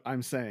 is what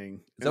I'm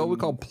saying. Is that what we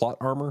call plot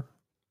armor?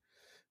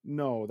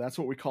 No, that's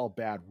what we call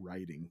bad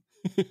writing.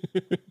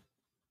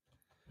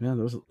 Yeah,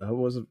 that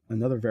was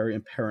another very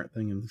apparent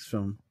thing in this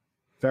film.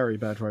 Very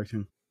bad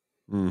writing.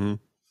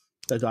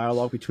 The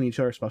dialogue between each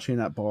other, especially in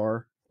that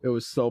bar, it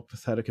was so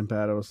pathetic and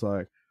bad. I was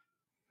like,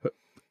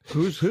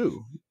 who's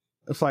who?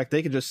 It's like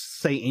they could just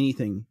say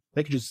anything.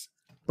 They could just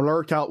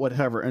blurt out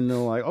whatever, and they're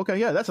like, okay,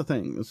 yeah, that's a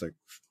thing. It's like,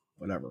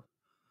 whatever.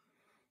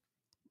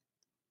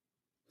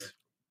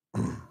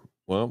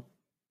 Well,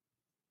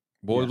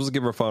 boys, let's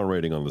give our final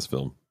rating on this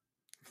film.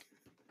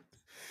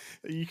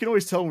 You can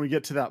always tell when we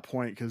get to that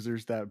point because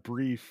there's that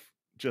brief,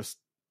 just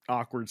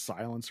awkward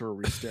silence where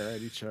we stare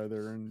at each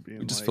other and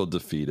we just feel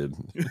defeated.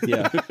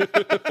 Yeah.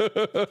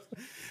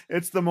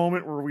 It's the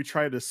moment where we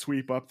try to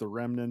sweep up the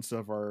remnants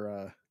of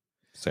our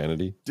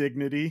sanity,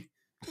 dignity.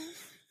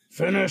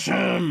 Finish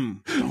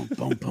him.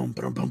 All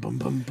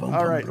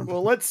right.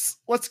 Well, let's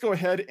go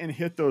ahead and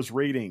hit those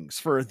ratings.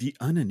 For the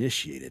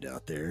uninitiated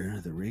out there,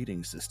 the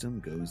rating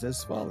system goes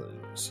as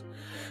follows.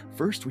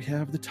 First, we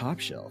have The Top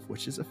Shelf,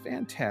 which is a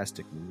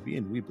fantastic movie,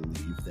 and we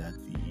believe that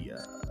the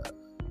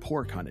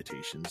poor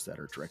connotations that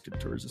are directed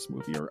towards this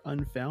movie are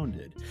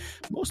unfounded.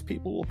 Most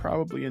people will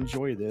probably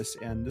enjoy this,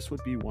 and this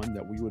would be one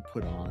that we would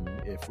put on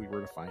if we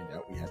were to find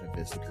out we had a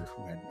visitor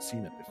who hadn't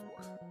seen it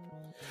before.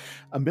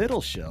 A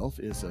Middle Shelf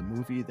is a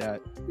movie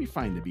that we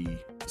find to be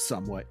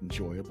somewhat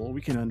enjoyable.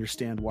 We can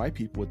understand why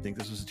people would think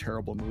this was a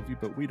terrible movie,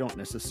 but we don't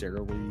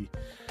necessarily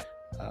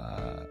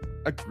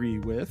agree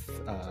with.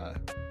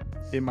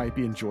 It might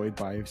be enjoyed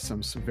by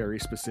some very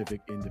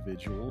specific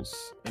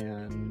individuals,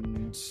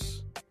 and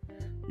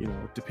you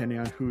know, depending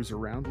on who's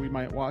around, we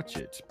might watch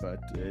it, but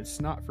it's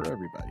not for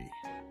everybody.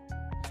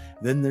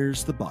 Then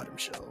there's The Bottom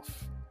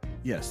Shelf.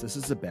 Yes, this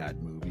is a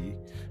bad movie.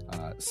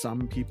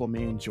 Some people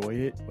may enjoy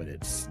it, but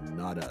it's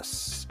not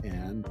us,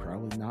 and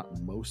probably not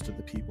most of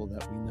the people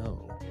that we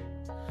know.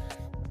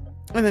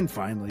 And then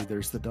finally,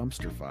 there's The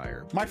Dumpster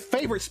Fire. My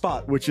favorite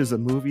spot. Which is a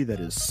movie that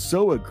is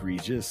so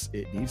egregious,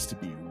 it needs to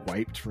be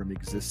wiped from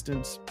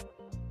existence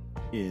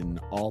in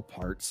all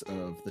parts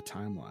of the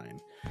timeline.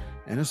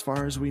 And as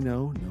far as we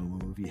know,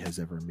 no movie has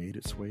ever made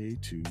its way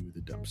to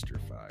The Dumpster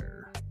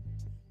Fire.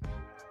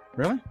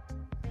 Really?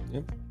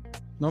 Yep.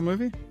 No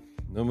movie?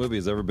 No movie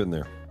has ever been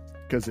there.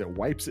 Because it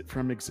wipes it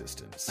from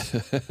existence.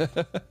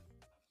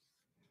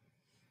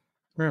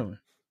 Really?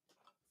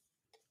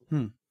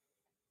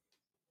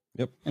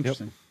 Yep.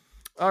 Interesting. Yep.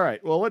 All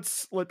right. Well,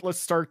 let's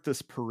start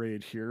this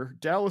parade here.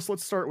 Dallas,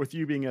 let's start with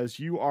you, being as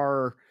you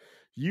are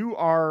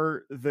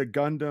the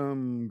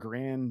Gundam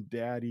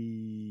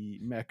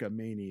granddaddy mecha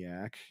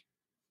maniac.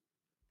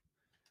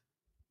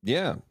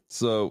 Yeah.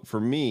 So for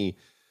me,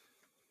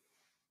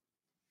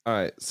 all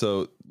right.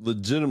 So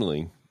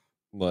legitimately,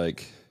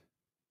 like,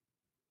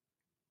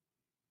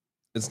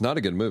 it's not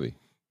a good movie.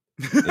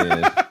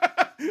 And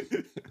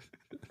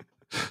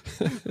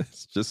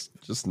it's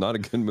just not a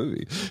good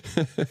movie.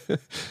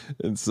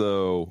 And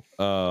so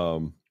I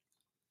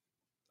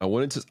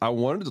wanted to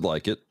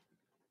like it.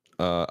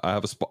 I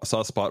have a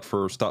soft spot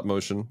for stop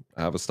motion.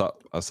 I have a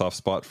soft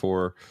spot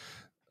for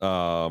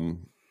the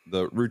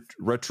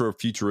retro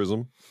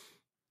futurism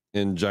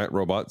in giant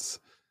robots,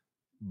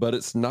 but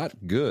it's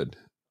not good.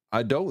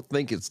 I don't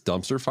think it's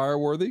dumpster fire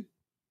worthy.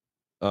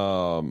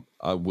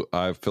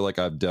 I feel like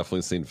I've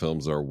definitely seen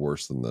films that are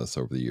worse than this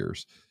over the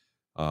years.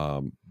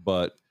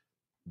 But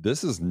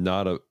this is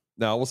not a.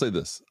 Now I will say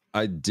this: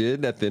 I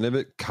did at the end of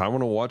it kind of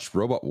want to watch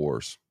Robot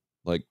Wars,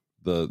 like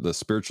the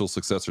spiritual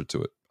successor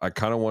to it. I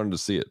kind of wanted to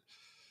see it,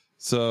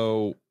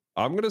 so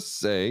I'm gonna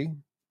say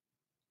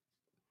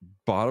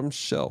bottom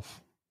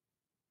shelf.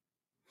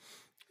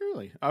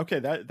 Really? Okay,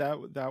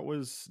 that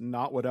was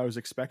not what I was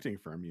expecting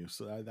from you.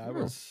 So that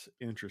was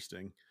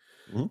interesting.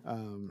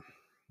 Mm-hmm.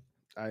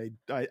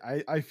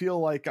 I feel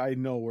like I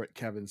know where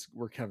Kevin's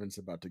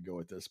about to go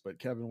with this, but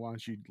Kevin, why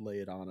don't you lay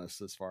it on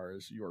us as far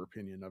as your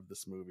opinion of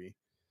this movie?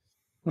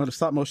 Well, the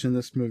stop motion in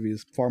this movie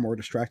is far more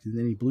distracting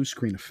than any blue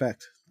screen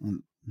effect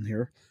on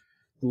here.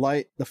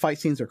 The fight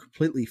scenes are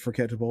completely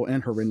forgettable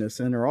and horrendous,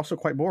 and they're also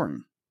quite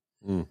boring.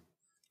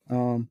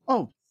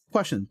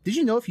 Question. Did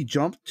you know if you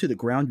jump to the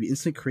ground, you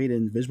instantly create an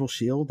invisible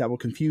shield that will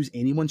confuse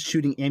anyone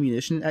shooting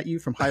ammunition at you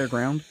from higher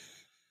ground?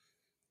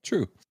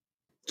 True.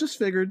 Just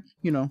figured,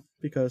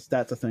 because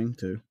that's a thing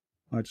too.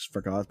 I just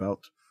forgot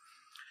about.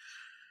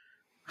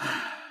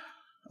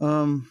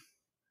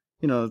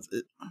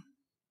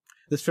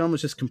 This film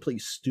is just completely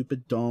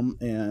stupid, dumb,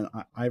 and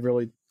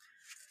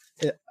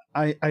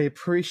I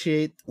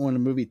appreciate when a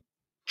movie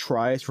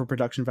tries for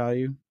production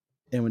value,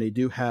 and when they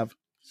do have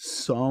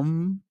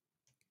some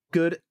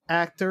good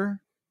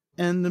actor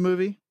in the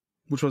movie,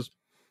 which was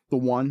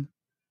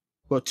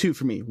two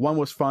for me. One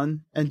was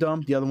fun and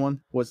dumb. The other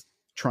one was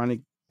trying to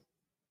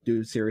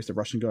do serious, the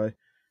Russian guy.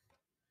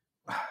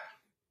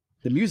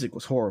 The music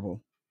was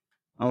horrible.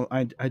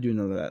 I do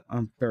know that.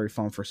 I'm very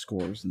fond for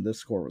scores, and this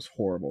score was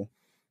horrible.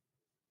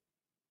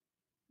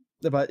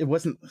 But it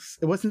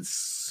wasn't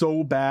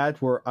so bad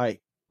where I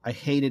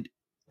hated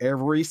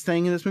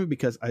everything in this movie,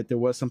 because there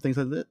was some things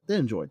I did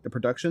enjoy. The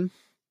production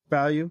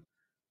value.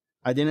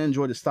 I didn't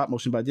enjoy the stop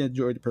motion, but I did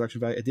enjoy the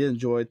production value. I did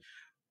enjoy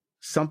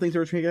some things they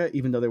were trying to get,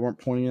 even though they weren't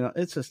pointing it out.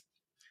 It's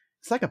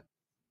like a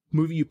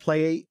movie you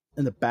play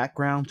in the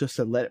background just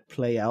to let it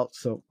play out.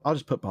 So I'll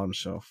just put bottom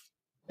shelf.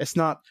 It's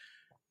not.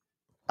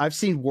 I've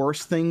seen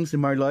worse things in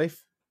my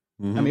life.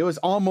 Mm-hmm. I mean, it was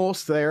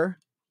almost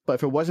there, but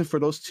if it wasn't for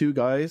those two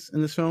guys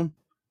in this film,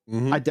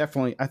 mm-hmm. I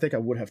think I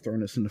would have thrown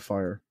this in the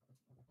fire.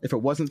 If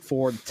it wasn't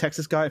for the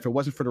Texas guy, if it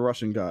wasn't for the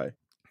Russian guy,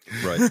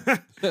 right?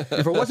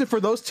 If it wasn't for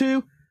those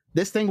two,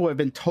 this thing would have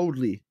been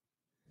totally,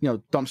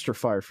 dumpster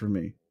fire for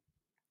me.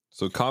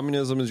 So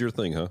communism is your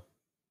thing, huh?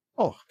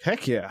 Oh,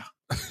 heck yeah.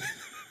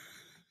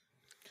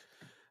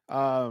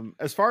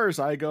 As far as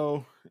I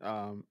go,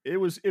 it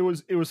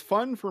was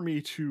fun for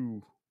me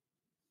to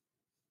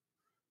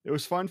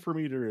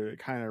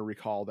kind of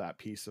recall that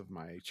piece of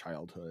my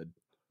childhood.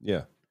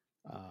 Yeah.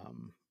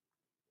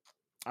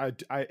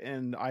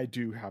 I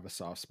do have a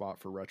soft spot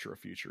for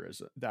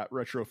retrofuturism, that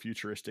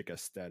retrofuturistic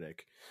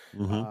aesthetic.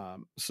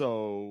 Mm-hmm.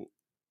 So,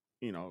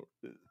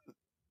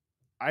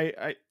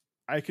 I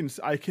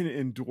can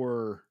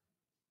endure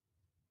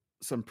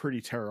some pretty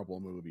terrible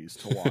movies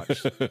to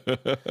watch,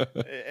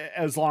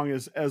 as long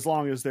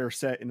as they're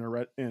set in a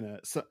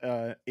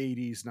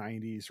 80s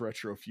 90s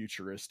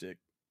retrofuturistic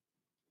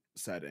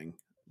setting.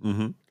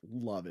 Mm-hmm.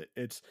 Love it.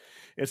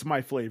 It's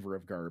my flavor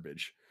of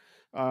garbage.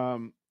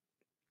 But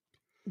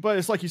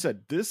it's like you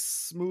said,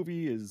 this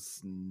movie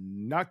is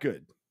not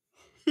good.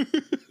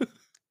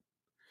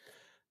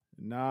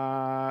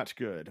 Not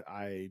good.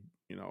 I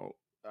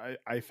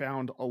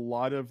found a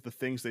lot of the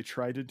things they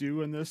tried to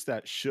do in this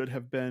that should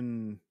have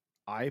been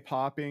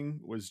eye-popping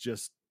was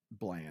just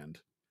bland.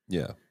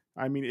 Yeah.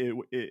 I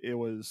mean, it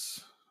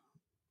was.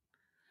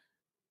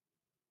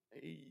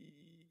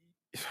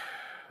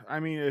 I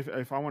mean,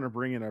 if I want to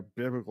bring in a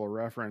biblical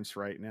reference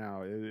right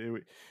now,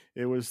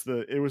 it was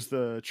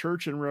the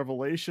church in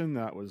Revelation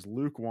that was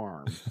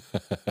lukewarm.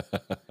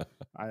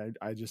 I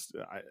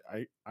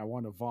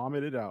want to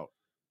vomit it out,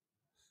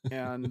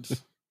 and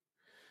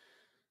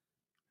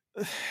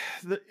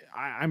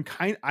I'm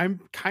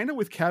kind of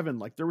with Kevin.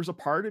 Like, there was a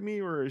part of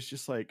me where it's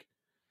just like,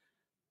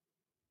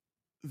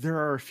 there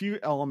are a few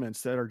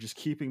elements that are just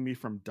keeping me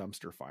from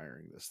dumpster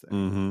firing this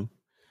thing.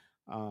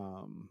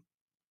 Mm-hmm.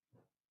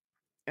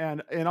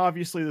 And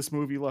obviously this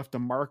movie left a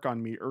mark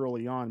on me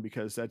early on,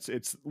 because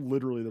it's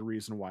literally the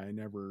reason why I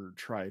never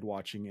tried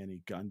watching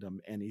any Gundam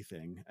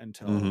anything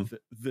until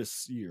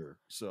this year.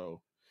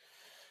 So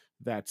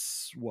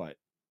that's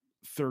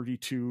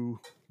 32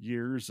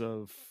 years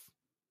of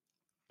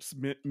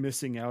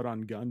missing out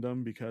on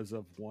Gundam because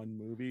of one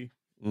movie.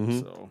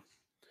 Mm-hmm.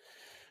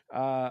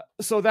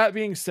 So that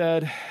being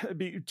said,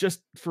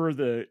 just for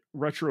the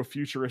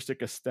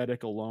retrofuturistic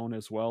aesthetic alone,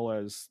 as well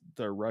as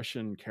the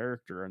Russian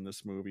character in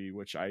this movie,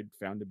 which I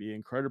found to be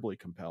incredibly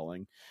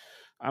compelling,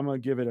 I'm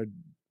going to give it a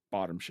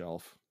bottom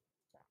shelf.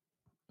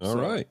 All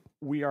right.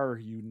 We are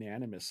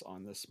unanimous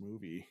on this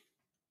movie.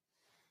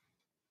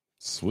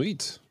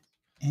 Sweet.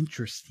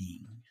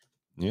 Interesting.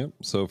 Yep.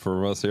 So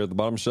for us here at the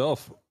bottom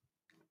shelf,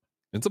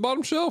 it's a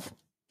bottom shelf.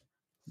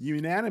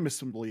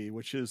 Unanimously,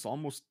 which is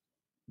almost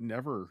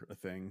never a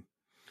thing.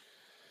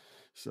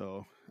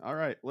 So, all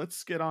right,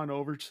 let's get on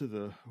over to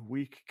the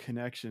weak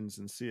connections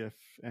and see if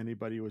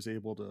anybody was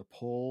able to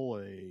pull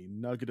a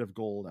nugget of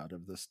gold out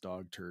of this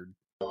dog turd.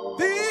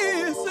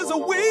 This is a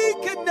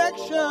weak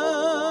connection.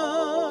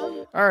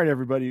 All right,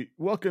 everybody,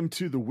 welcome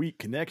to the weak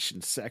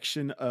connection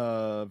section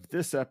of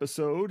this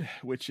episode,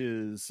 which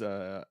is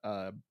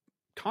a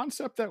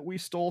concept that we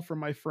stole from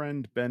my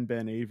friend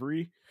Ben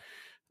Avery.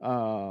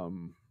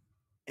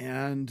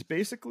 And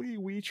basically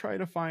we try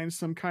to find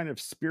some kind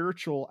of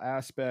spiritual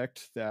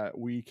aspect that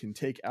we can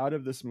take out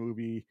of this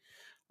movie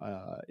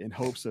in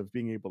hopes of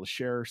being able to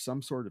share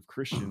some sort of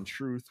Christian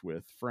truth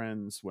with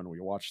friends when we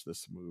watch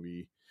this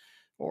movie,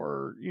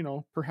 or, you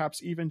know,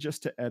 perhaps even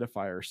just to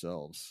edify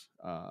ourselves.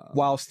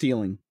 While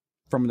stealing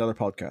from another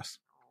podcast.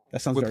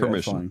 That sounds With very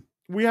permission. edifying.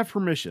 We have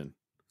permission.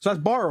 So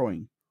that's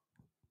borrowing.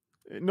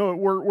 No,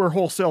 we're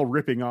wholesale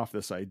ripping off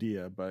this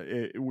idea, but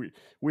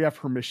we have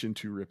permission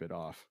to rip it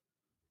off.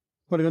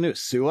 What are you going to do?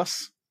 Sue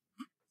us?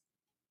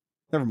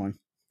 Never mind.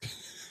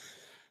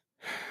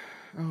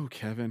 Oh,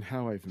 Kevin,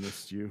 how I've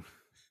missed you.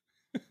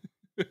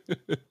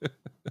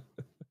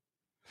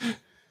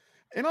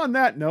 And on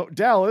that note,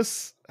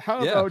 Dallas, how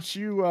about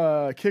you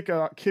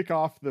kick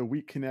off the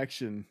weak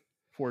connection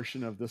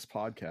portion of this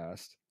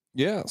podcast?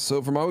 Yeah,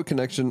 so for my weak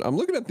connection, I'm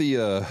looking at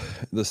the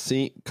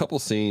couple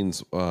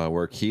scenes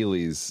where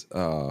Keeley's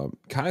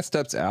kind of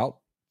steps out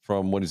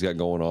from what he's got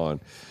going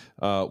on.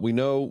 We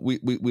know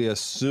we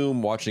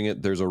assume watching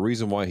it, there's a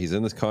reason why he's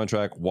in this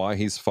contract, why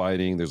he's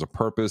fighting. There's a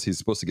purpose. He's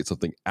supposed to get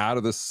something out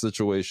of this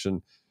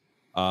situation.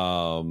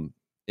 And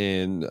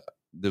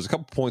there's a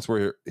couple points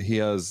where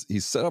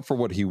he's set up for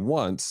what he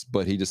wants,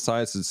 but he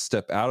decides to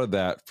step out of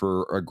that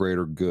for a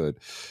greater good.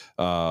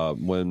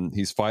 When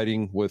he's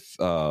fighting with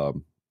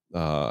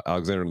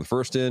Alexander in the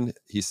first end,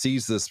 he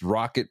sees this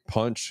rocket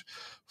punch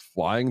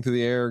flying through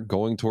the air,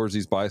 going towards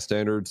these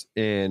bystanders,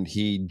 and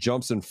he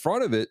jumps in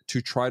front of it to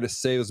try to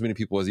save as many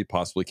people as he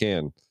possibly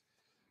can.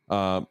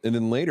 And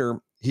then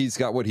later, he's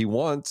got what he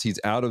wants. He's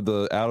out of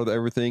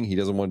everything. He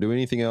doesn't want to do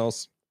anything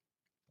else.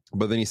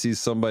 But then he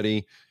sees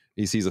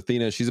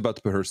Athena. She's about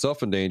to put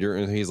herself in danger,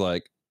 and he's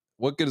like,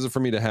 "What good is it for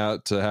me to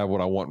have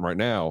what I want right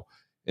now?"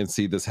 And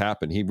see this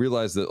happen. He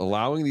realized that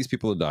allowing these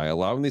people to die,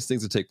 allowing these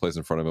things to take place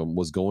in front of him,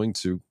 was going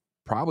to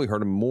probably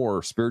hurt him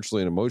more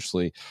spiritually and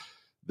emotionally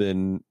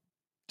than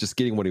just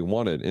getting what he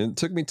wanted. And it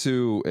took me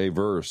to a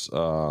verse,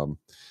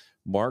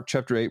 Mark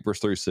chapter 8, verse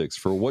 36.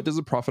 For what does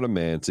it profit a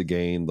man to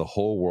gain the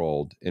whole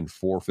world and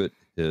forfeit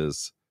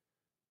his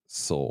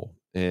soul?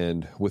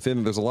 And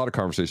within, there's a lot of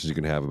conversations you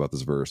can have about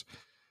this verse,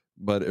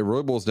 but it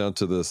really boils down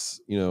to this.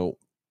 You know,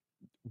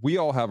 we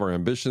all have our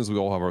ambitions. We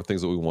all have our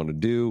things that we want to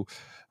do.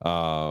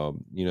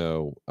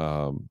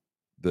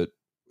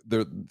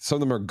 That some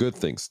of them are good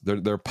things.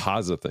 They're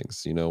positive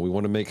things. You know, we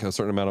want to make a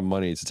certain amount of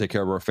money to take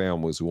care of our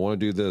families. We want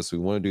to do this. We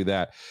want to do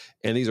that.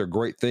 And these are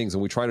great things.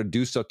 And we try to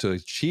do stuff to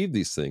achieve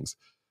these things.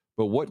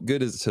 But what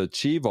good is it to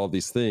achieve all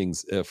these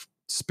things if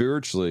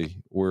spiritually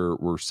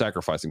we're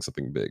sacrificing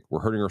something big?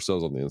 We're hurting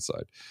ourselves on the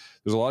inside.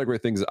 There's a lot of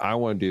great things that I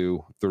want to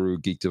do through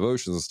Geek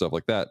Devotions and stuff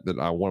like that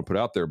I want to put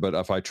out there. But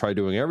if I try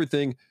doing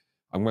everything,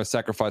 I'm going to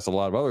sacrifice a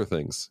lot of other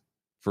things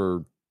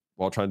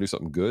while trying to do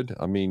something good.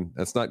 I mean,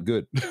 that's not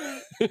good.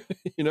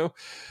 You know?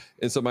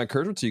 And so my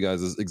encouragement to you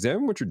guys is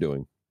examine what you're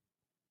doing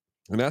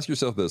and ask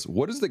yourself this: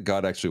 what is it that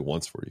God actually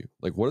wants for you?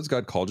 Like, what has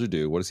God called you to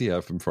do? What does he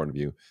have in front of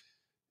you?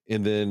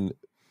 And then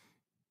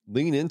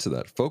lean into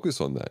that,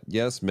 focus on that.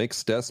 Yes, make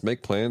steps,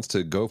 make plans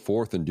to go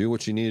forth and do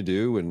what you need to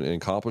do and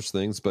accomplish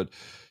things, but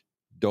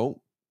don't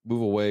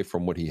move away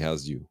from what he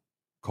has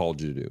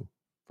called you to do,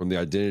 from the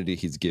identity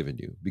he's given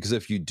you. Because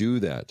if you do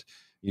that,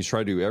 you try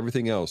to do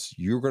everything else,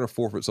 you're going to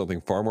forfeit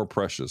something far more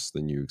precious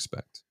than you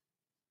expect.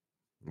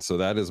 And so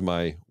that is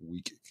my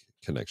weak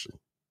connection.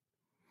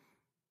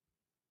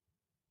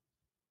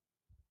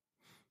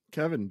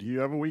 Kevin, do you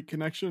have a weak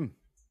connection?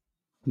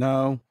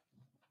 No.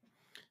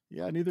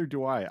 Yeah, neither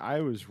do I. I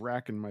was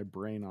racking my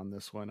brain on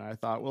this one. I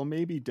thought, well,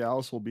 maybe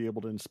Dallas will be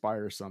able to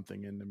inspire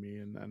something into me,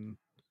 and then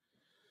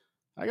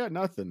I got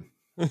nothing.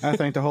 I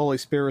think the Holy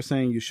Spirit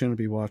saying you shouldn't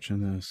be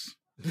watching this.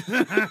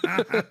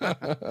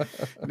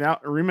 Now,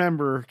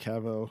 remember,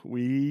 Kevo,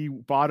 we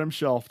bottom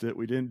shelved it.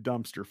 We didn't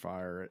dumpster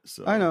fire it.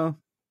 So I know,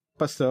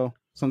 but still,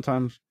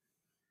 sometimes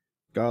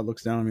God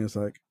looks down on me and is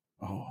like,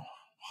 oh,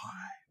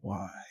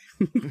 why?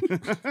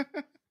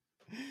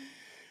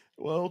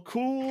 Well,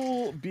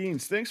 cool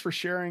beans. Thanks for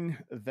sharing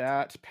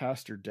that,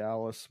 Pastor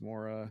Dallas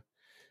Mora.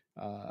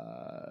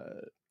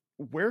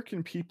 Where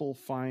can people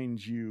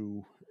find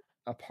you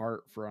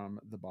apart from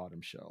the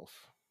bottom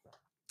shelf?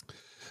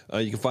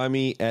 You can find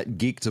me at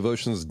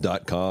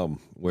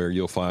geekdevotions.com, where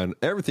you'll find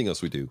everything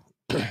else we do,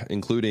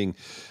 including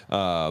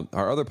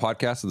our other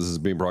podcast. This is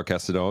being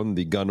broadcasted on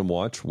the Gundam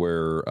Watch,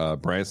 where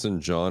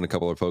Branson, John, a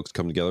couple of folks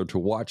come together to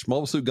watch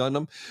Mobile Suit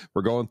Gundam.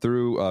 We're going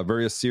through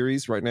various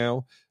series right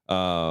now.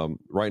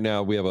 Right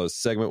now, we have a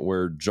segment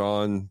where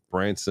John,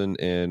 Branson,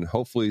 and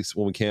hopefully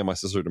when we can, my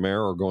sister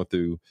Tamara are going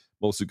through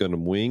mostly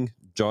Gundam Wing.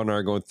 John and I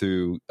are going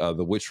through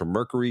The Witch from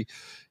Mercury,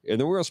 and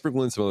then we're going to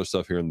sprinkle in some other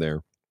stuff here and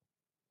there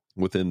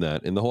within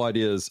that. And the whole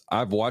idea is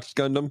I've watched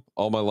Gundam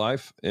all my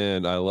life,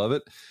 and I love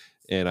it.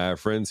 And I have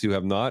friends who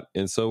have not,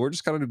 and so we're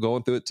just kind of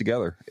going through it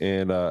together.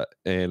 And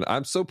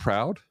I'm so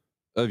proud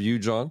of you,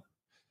 John.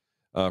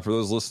 For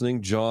those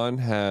listening, John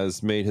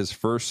has made his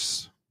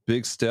first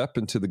big step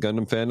into the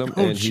Gundam fandom,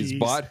 and he's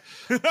bought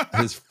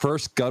his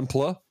first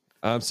Gunpla.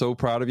 I'm so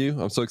proud of you.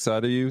 I'm so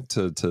excited of you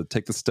to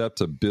take the step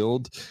to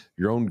build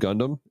your own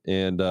Gundam.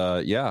 And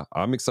yeah,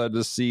 I'm excited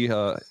to see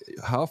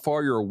how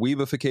far your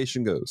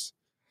weebification goes.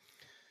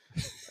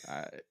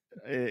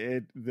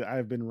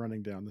 I've been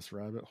running down this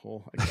rabbit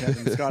hole.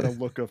 Kevin's got a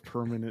look of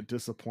permanent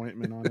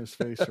disappointment on his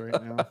face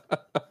right now.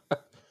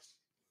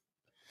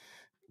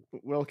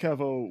 Well,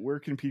 Kevo, where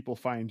can people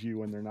find you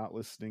when they're not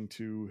listening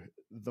to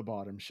The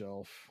Bottom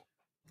Shelf?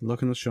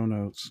 Look in the show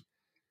notes.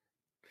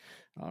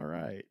 All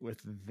right.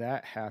 With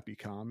that happy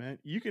comment,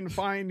 you can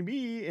find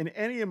me in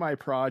any of my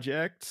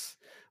projects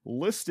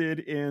listed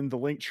in the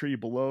link tree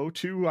below.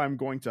 2 I'm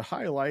going to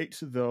highlight,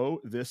 though,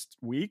 this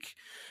week.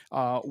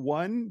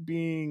 1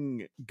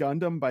 being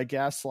Gundam by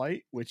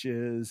Gaslight, which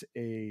is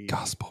a...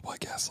 Gospel by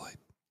Gaslight.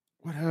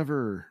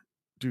 Whatever.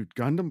 Dude,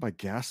 Gundam by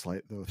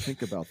Gaslight, though.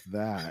 Think about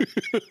that.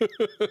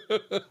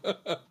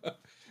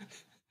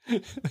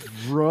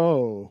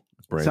 Bro.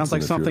 Branson, sounds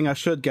like something I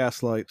should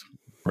gaslight.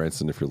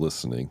 Branson, if you're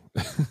listening.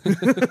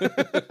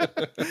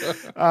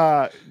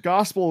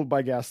 Gospel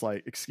by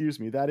Gaslight, excuse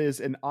me. That is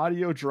an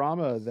audio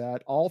drama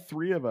that all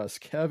 3 of us,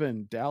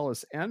 Kevin,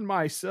 Dallas, and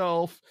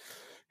myself,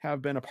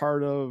 have been a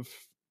part of.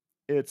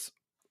 It's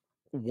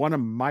one of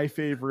my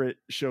favorite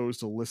shows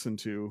to listen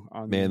to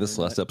on the Man, this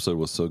last episode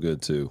was so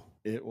good too.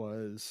 It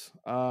was.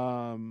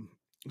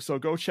 So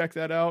go check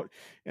that out.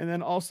 And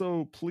then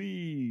also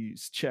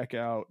please check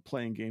out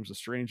Playing Games with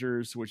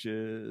Strangers, which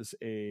is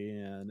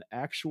an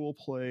actual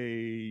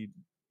play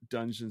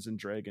Dungeons and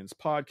Dragons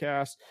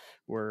podcast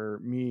where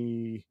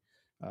me,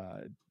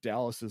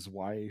 Dallas's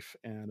wife,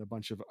 and a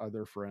bunch of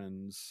other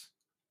friends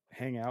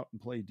hang out and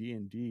play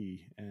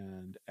D&D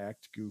and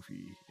act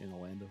goofy in a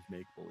land of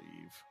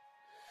make-believe.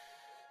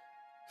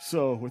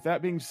 So with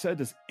that being said,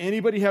 does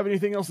anybody have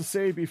anything else to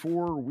say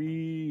before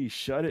we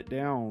shut it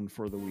down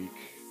for the week?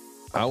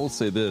 I will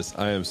say this.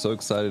 I am so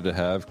excited to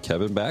have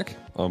Kevin back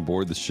on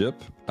board the ship.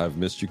 I've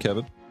missed you,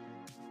 Kevin.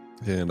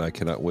 And I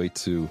cannot wait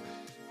to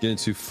get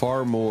into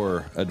far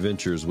more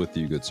adventures with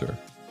you, good sir.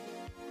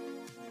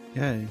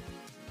 Yay.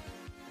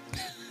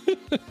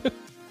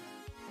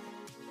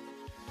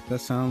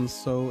 That sounds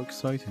so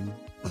exciting.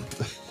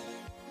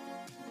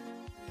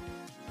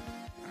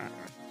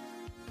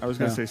 I was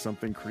going to say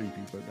something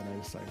creepy, but then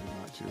I decided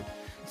not to.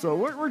 So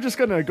we're just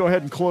going to go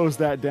ahead and close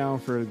that down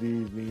for the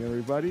evening,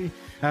 everybody.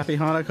 Happy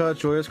Hanukkah,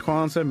 joyous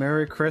Kwanzaa,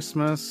 Merry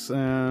Christmas,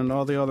 and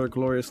all the other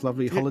glorious,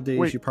 lovely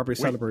holidays you're probably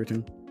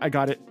celebrating. I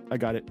got it.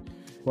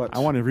 What? I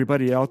want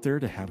everybody out there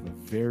to have a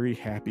very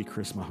happy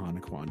Christmas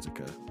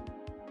Hanukkah.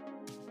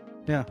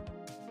 Yeah.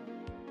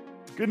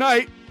 Good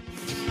night.